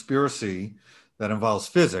conspiracy that involves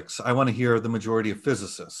physics, I want to hear the majority of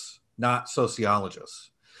physicists, not sociologists.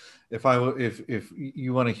 If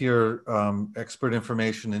you want to hear expert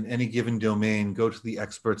information in any given domain, go to the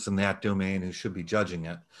experts in that domain who should be judging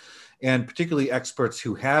it, and particularly experts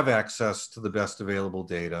who have access to the best available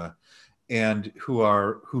data and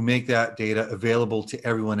who make that data available to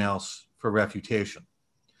everyone else for refutation.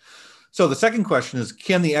 So the second question is,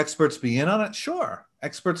 can the experts be in on it? Sure.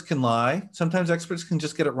 Experts can lie. Sometimes experts can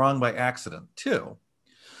just get it wrong by accident too.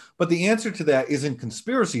 But the answer to that isn't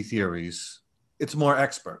conspiracy theories. It's more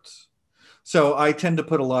experts. So I tend to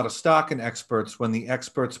put a lot of stock in experts when the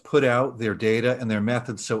experts put out their data and their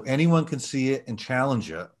methods so anyone can see it and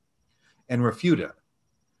challenge it and refute it.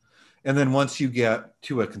 And then once you get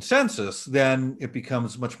to a consensus, then it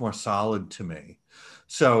becomes much more solid to me.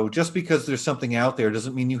 So just because there's something out there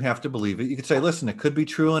doesn't mean you have to believe it. You could say, listen, it could be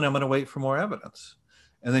true and I'm going to wait for more evidence.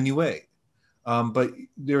 And then you wait. But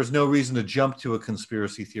there's no reason to jump to a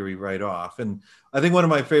conspiracy theory right off. And I think one of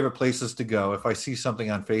my favorite places to go, if I see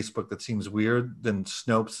something on Facebook that seems weird, then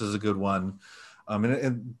Snopes is a good one,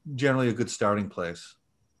 and generally a good starting place.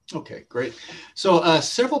 Okay, great. So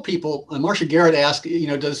several people, Marcia Garrett asked,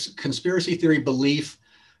 does conspiracy theory belief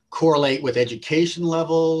correlate with education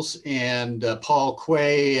levels? And Paul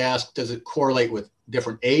Quay asked, does it correlate with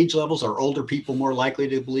different age levels? Are older people more likely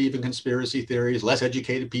to believe in conspiracy theories? Less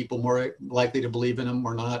educated people more likely to believe in them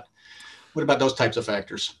or not? What about those types of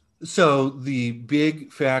factors? So the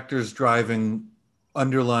big factors driving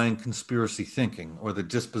underlying conspiracy thinking, or the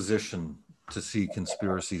disposition to see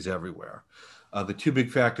conspiracies everywhere, the two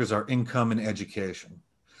big factors are income and education.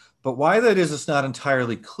 But why that is, it's not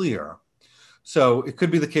entirely clear. So it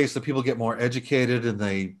could be the case that people get more educated and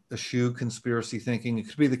they eschew conspiracy thinking. It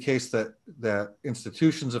could be the case that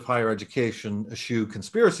institutions of higher education eschew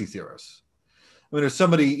conspiracy theorists. I mean, if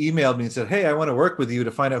somebody emailed me and said, hey, I want to work with you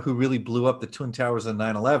to find out who really blew up the Twin Towers on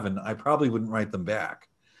 9/11, I probably wouldn't write them back.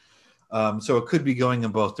 So it could be going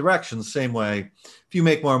in both directions. Same way, if you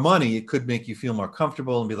make more money, it could make you feel more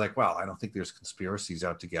comfortable and be like, wow, I don't think there's conspiracies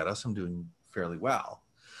out to get us. I'm doing fairly well.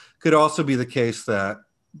 Could also be the case that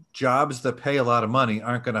jobs that pay a lot of money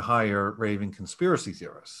aren't going to hire raving conspiracy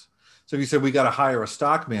theorists. So if you said we got to hire a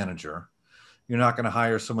stock manager, you're not going to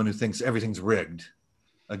hire someone who thinks everything's rigged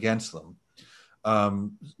against them.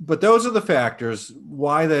 But those are the factors.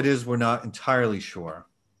 Why that is, we're not entirely sure.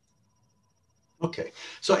 Okay.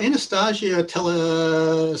 So Anastasia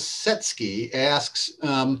Telesetsky asks,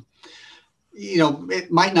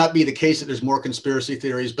 it might not be the case that there's more conspiracy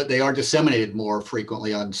theories, but they are disseminated more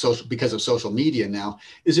frequently on because of social media now.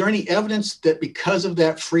 Is there any evidence that because of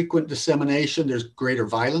that frequent dissemination, there's greater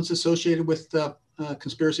violence associated with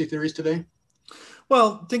conspiracy theories today?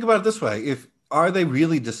 Well, think about it this way. Are they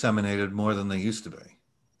really disseminated more than they used to be?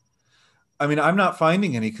 I mean, I'm not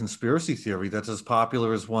finding any conspiracy theory that's as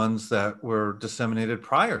popular as ones that were disseminated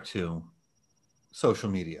prior to social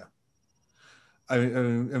media. I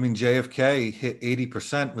mean, JFK hit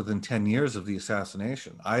 80% within 10 years of the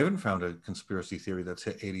assassination. I haven't found a conspiracy theory that's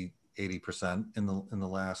hit 80% in the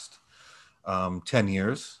last 10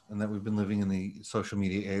 years, and that we've been living in the social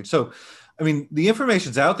media age. So, I mean, the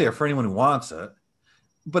information's out there for anyone who wants it.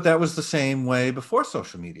 But that was the same way before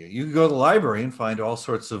social media. You could go to the library and find all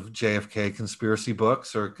sorts of JFK conspiracy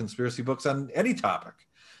books or conspiracy books on any topic.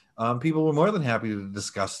 People were more than happy to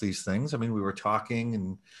discuss these things. I mean, we were talking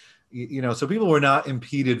and, so people were not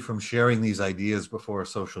impeded from sharing these ideas before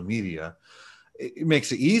social media. it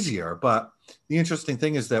makes it easier. But the interesting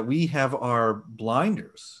thing is that we have our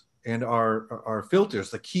blinders and our filters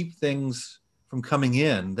that keep things from coming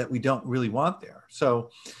in that we don't really want there. So,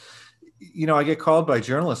 I get called by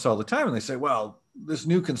journalists all the time and they say, well, this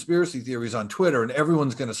new conspiracy theory is on Twitter and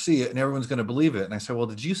everyone's going to see it and everyone's going to believe it. And I say, well,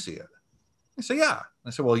 did you see it? I say, yeah.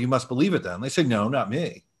 I say, well, you must believe it then. They say, no, not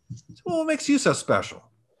me. I say, well, what makes you so special?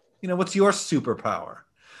 What's your superpower?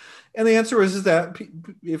 And the answer is that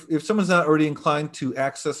if someone's not already inclined to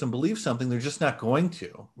access and believe something, they're just not going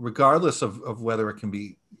to, regardless of whether it can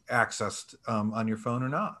be accessed on your phone or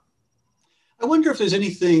not. I wonder if there's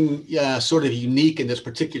anything sort of unique in this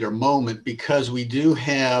particular moment, because we do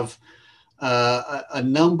have a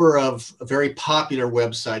number of very popular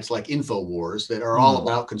websites like InfoWars that are all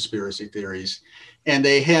about conspiracy theories. And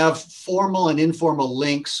they have formal and informal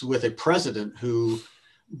links with a president who,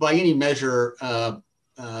 by any measure,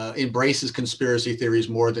 embraces conspiracy theories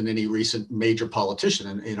more than any recent major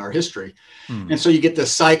politician in our history. And so you get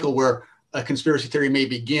this cycle where a conspiracy theory may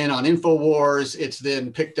begin on InfoWars, it's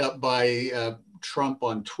then picked up by Trump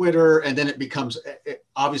on Twitter, and then it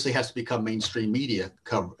obviously has to become mainstream media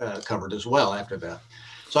covered as well after that.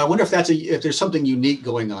 So I wonder if there's something unique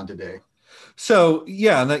going on today. So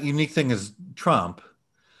yeah, and that unique thing is Trump.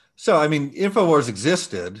 So I mean, InfoWars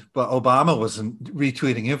existed, but Obama wasn't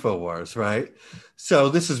retweeting InfoWars, right? So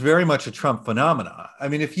this is very much a Trump phenomenon. I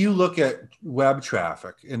mean, if you look at web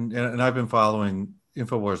traffic, and I've been following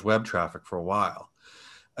InfoWars web traffic for a while.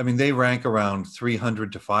 I mean, they rank around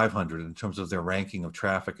 300 to 500 in terms of their ranking of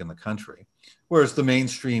traffic in the country, whereas the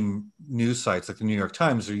mainstream news sites like the New York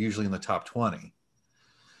Times are usually in the top 20.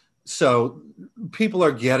 So people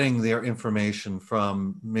are getting their information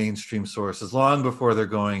from mainstream sources long before they're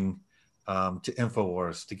going to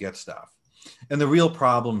InfoWars to get stuff. And the real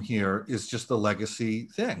problem here is just the legacy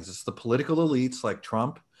things. It's the political elites like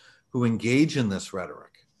Trump who engage in this rhetoric.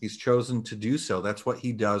 He's chosen to do so. That's what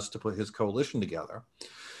he does to put his coalition together.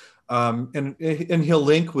 And he'll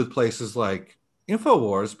link with places like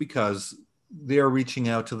InfoWars because they're reaching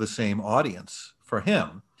out to the same audience for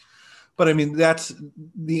him. But I mean,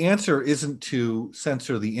 the answer isn't to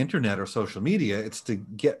censor the internet or social media. It's to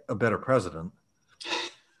get a better president.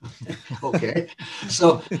 Okay.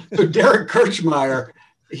 So Derek Kirchmeier,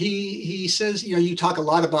 he says, you talk a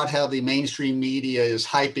lot about how the mainstream media is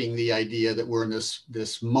hyping the idea that we're in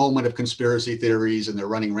this moment of conspiracy theories and they're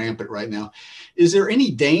running rampant right now. Is there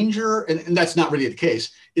any danger, and that's not really the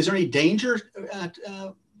case, is there any danger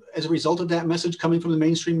as a result of that message coming from the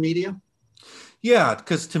mainstream media? Yeah,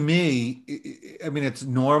 because to me, I mean, it's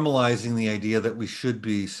normalizing the idea that we should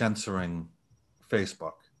be censoring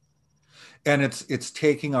Facebook. And it's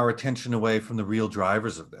taking our attention away from the real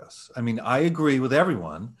drivers of this. I mean, I agree with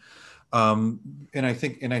everyone, and I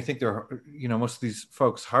think there are, most of these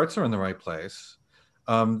folks' hearts are in the right place.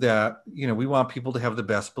 That we want people to have the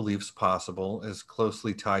best beliefs possible, as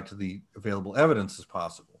closely tied to the available evidence as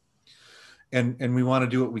possible, and we want to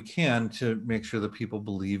do what we can to make sure that people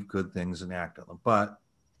believe good things and act on them. But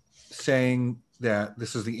saying that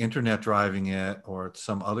this is the internet driving it or it's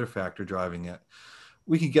some other factor driving it,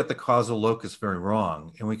 we can get the causal locus very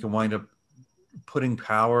wrong, and we can wind up putting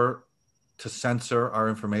power to censor our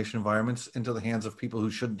information environments into the hands of people who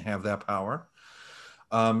shouldn't have that power.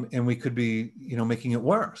 And we could be, making it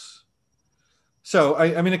worse. So,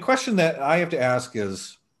 I mean, a question that I have to ask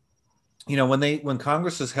is, when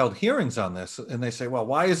Congress has held hearings on this and they say, well,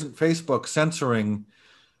 why isn't Facebook censoring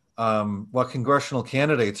what congressional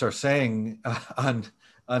candidates are saying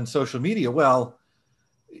on social media? Well,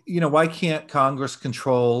 why can't Congress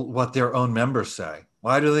control what their own members say?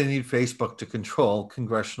 Why do they need Facebook to control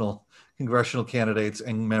congressional candidates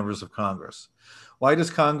and members of Congress? Why does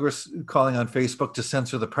Congress calling on Facebook to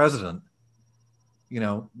censor the president?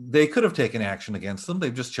 They could have taken action against them.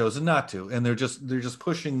 They've just chosen not to. And they're just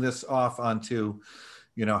pushing this off onto,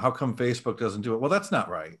 how come Facebook doesn't do it? Well, that's not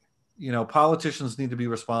right. Politicians need to be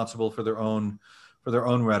responsible for their own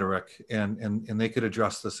rhetoric, and they could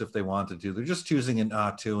address this if they wanted to. They're just choosing it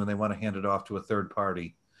not to, and they want to hand it off to a third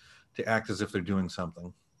party to act as if they're doing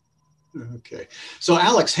something. Okay. So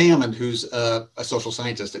Alex Hammond, who's a social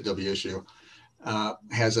scientist at WSU,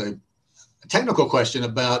 has a technical question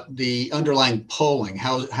about the underlying polling.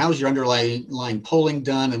 How's your underlying polling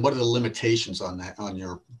done, and what are the limitations on that, on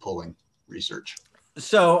your polling research?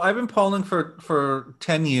 So I've been polling for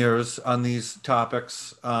 10 years on these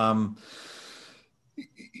topics.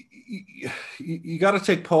 You got to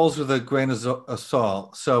take polls with a grain of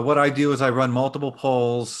salt. So what I do is I run multiple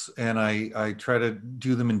polls, and I try to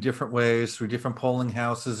do them in different ways through different polling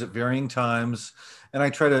houses at varying times. And I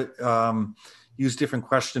try to, use different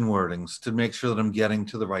question wordings to make sure that I'm getting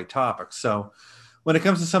to the right topic. So when it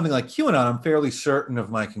comes to something like QAnon, I'm fairly certain of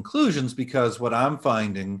my conclusions because what I'm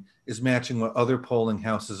finding is matching what other polling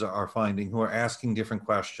houses are finding, who are asking different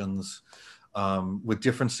questions with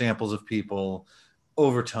different samples of people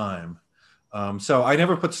over time. So I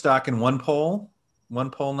never put stock in one poll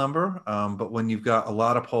number, but when you've got a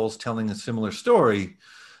lot of polls telling a similar story,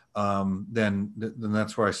 then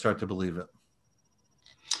that's where I start to believe it.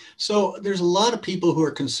 So there's a lot of people who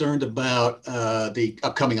are concerned about the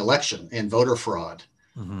upcoming election and voter fraud.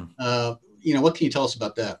 Mm-hmm. What can you tell us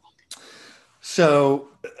about that? So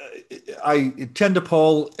I tend to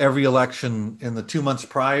poll every election in the 2 months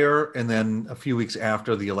prior and then a few weeks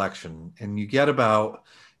after the election. And you get about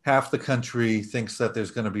half the country thinks that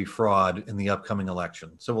there's going to be fraud in the upcoming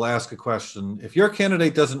election. So we'll ask a question. If your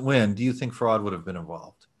candidate doesn't win, do you think fraud would have been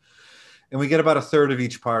involved? And we get about a third of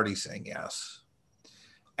each party saying yes.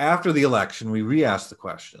 After the election, we re-ask the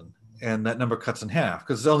question, and that number cuts in half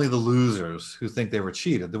because it's only the losers who think they were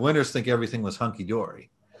cheated. The winners think everything was hunky-dory,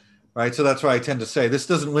 right? So that's why I tend to say this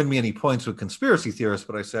doesn't win me any points with conspiracy theorists,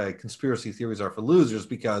 but I say conspiracy theories are for losers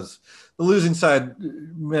because the losing side,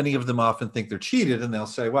 many of them often think they're cheated, and they'll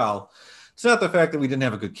say, well, it's not the fact that we didn't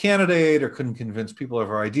have a good candidate or couldn't convince people of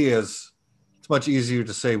our ideas. It's much easier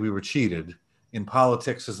to say we were cheated in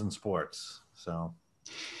politics as in sports. So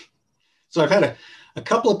I've had a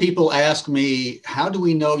couple of people ask me, how do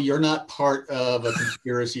we know you're not part of a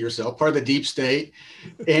conspiracy yourself, part of the deep state?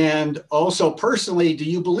 And also personally, do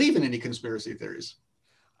you believe in any conspiracy theories?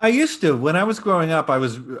 I used to. When I was growing up, I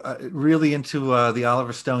was really into the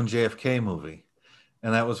Oliver Stone JFK movie.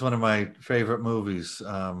 And that was one of my favorite movies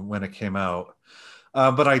when it came out.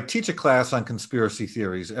 But I teach a class on conspiracy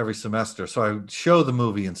theories every semester. So I show the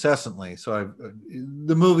movie incessantly. So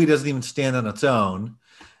the movie doesn't even stand on its own.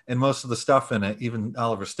 And most of the stuff in it, even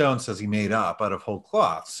Oliver Stone says he made up out of whole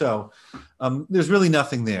cloth. So there's really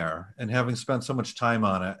nothing there. And having spent so much time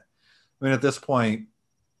on it, I mean, at this point,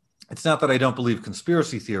 it's not that I don't believe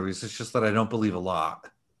conspiracy theories. It's just that I don't believe a lot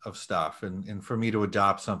of stuff. And for me to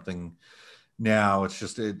adopt something now, it's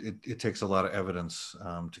just, it takes a lot of evidence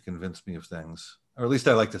to convince me of things, or at least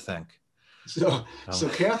I like to think. So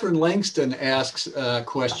Catherine Langston asks a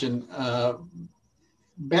question.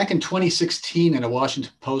 Back in 2016, in a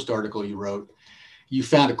Washington Post article you wrote, you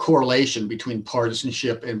found a correlation between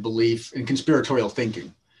partisanship and belief in conspiratorial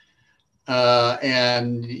thinking.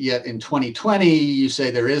 And yet in 2020, you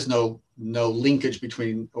say there is no linkage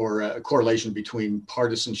between or a correlation between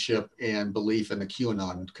partisanship and belief in the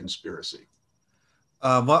QAnon conspiracy.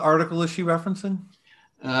 What article is she referencing?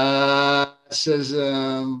 It says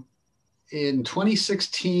in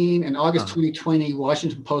 2016 and August 2020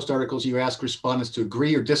 Washington Post articles, you ask respondents to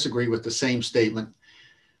agree or disagree with the same statement.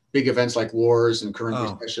 Big events like wars and current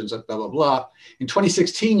recessions, blah, blah, blah. In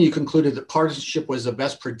 2016, you concluded that partisanship was the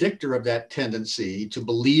best predictor of that tendency to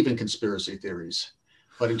believe in conspiracy theories.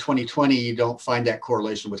 But in 2020, you don't find that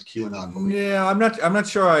correlation with QAnon belief. Yeah, I'm not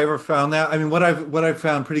sure I ever found that. I mean, what I've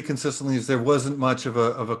found pretty consistently is there wasn't much of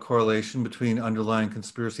a correlation between underlying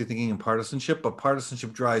conspiracy thinking and partisanship, but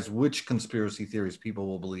partisanship drives which conspiracy theories people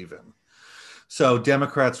will believe in. So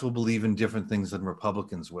Democrats will believe in different things than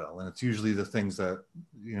Republicans will, and it's usually the things that,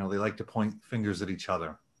 they like to point fingers at each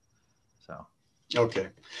other. So. Okay.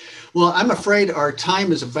 Well, I'm afraid our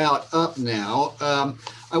time is about up now.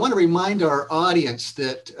 I want to remind our audience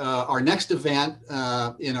that our next event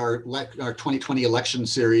in our 2020 election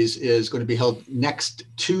series is going to be held next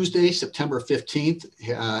Tuesday, September 15th,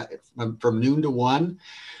 from noon to 1.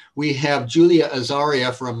 We have Julia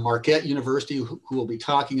Azaria from Marquette University, who will be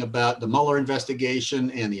talking about the Mueller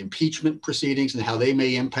investigation and the impeachment proceedings and how they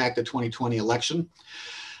may impact the 2020 election.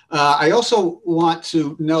 I also want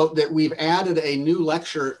to note that we've added a new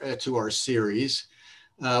lecture to our series.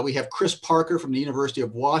 We have Chris Parker from the University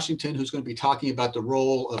of Washington, who's going to be talking about the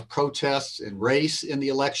role of protests and race in the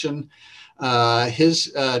election.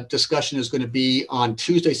 His discussion is going to be on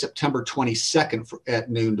Tuesday, September 22nd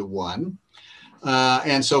at noon to 1.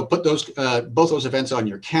 And so put those both those events on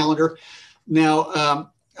your calendar.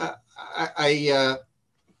 Now,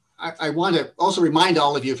 I want to also remind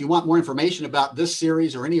all of you, if you want more information about this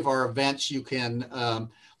series or any of our events, you can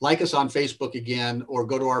like us on Facebook again, or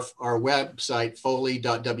go to our website,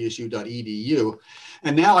 foley.wsu.edu.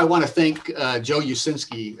 And now I want to thank Joe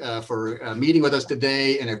Uscinski for meeting with us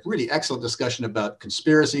today, and a really excellent discussion about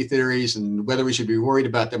conspiracy theories and whether we should be worried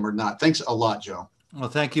about them or not. Thanks a lot, Joe. Well,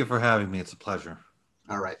 thank you for having me. It's a pleasure.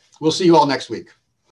 All right. We'll see you all next week.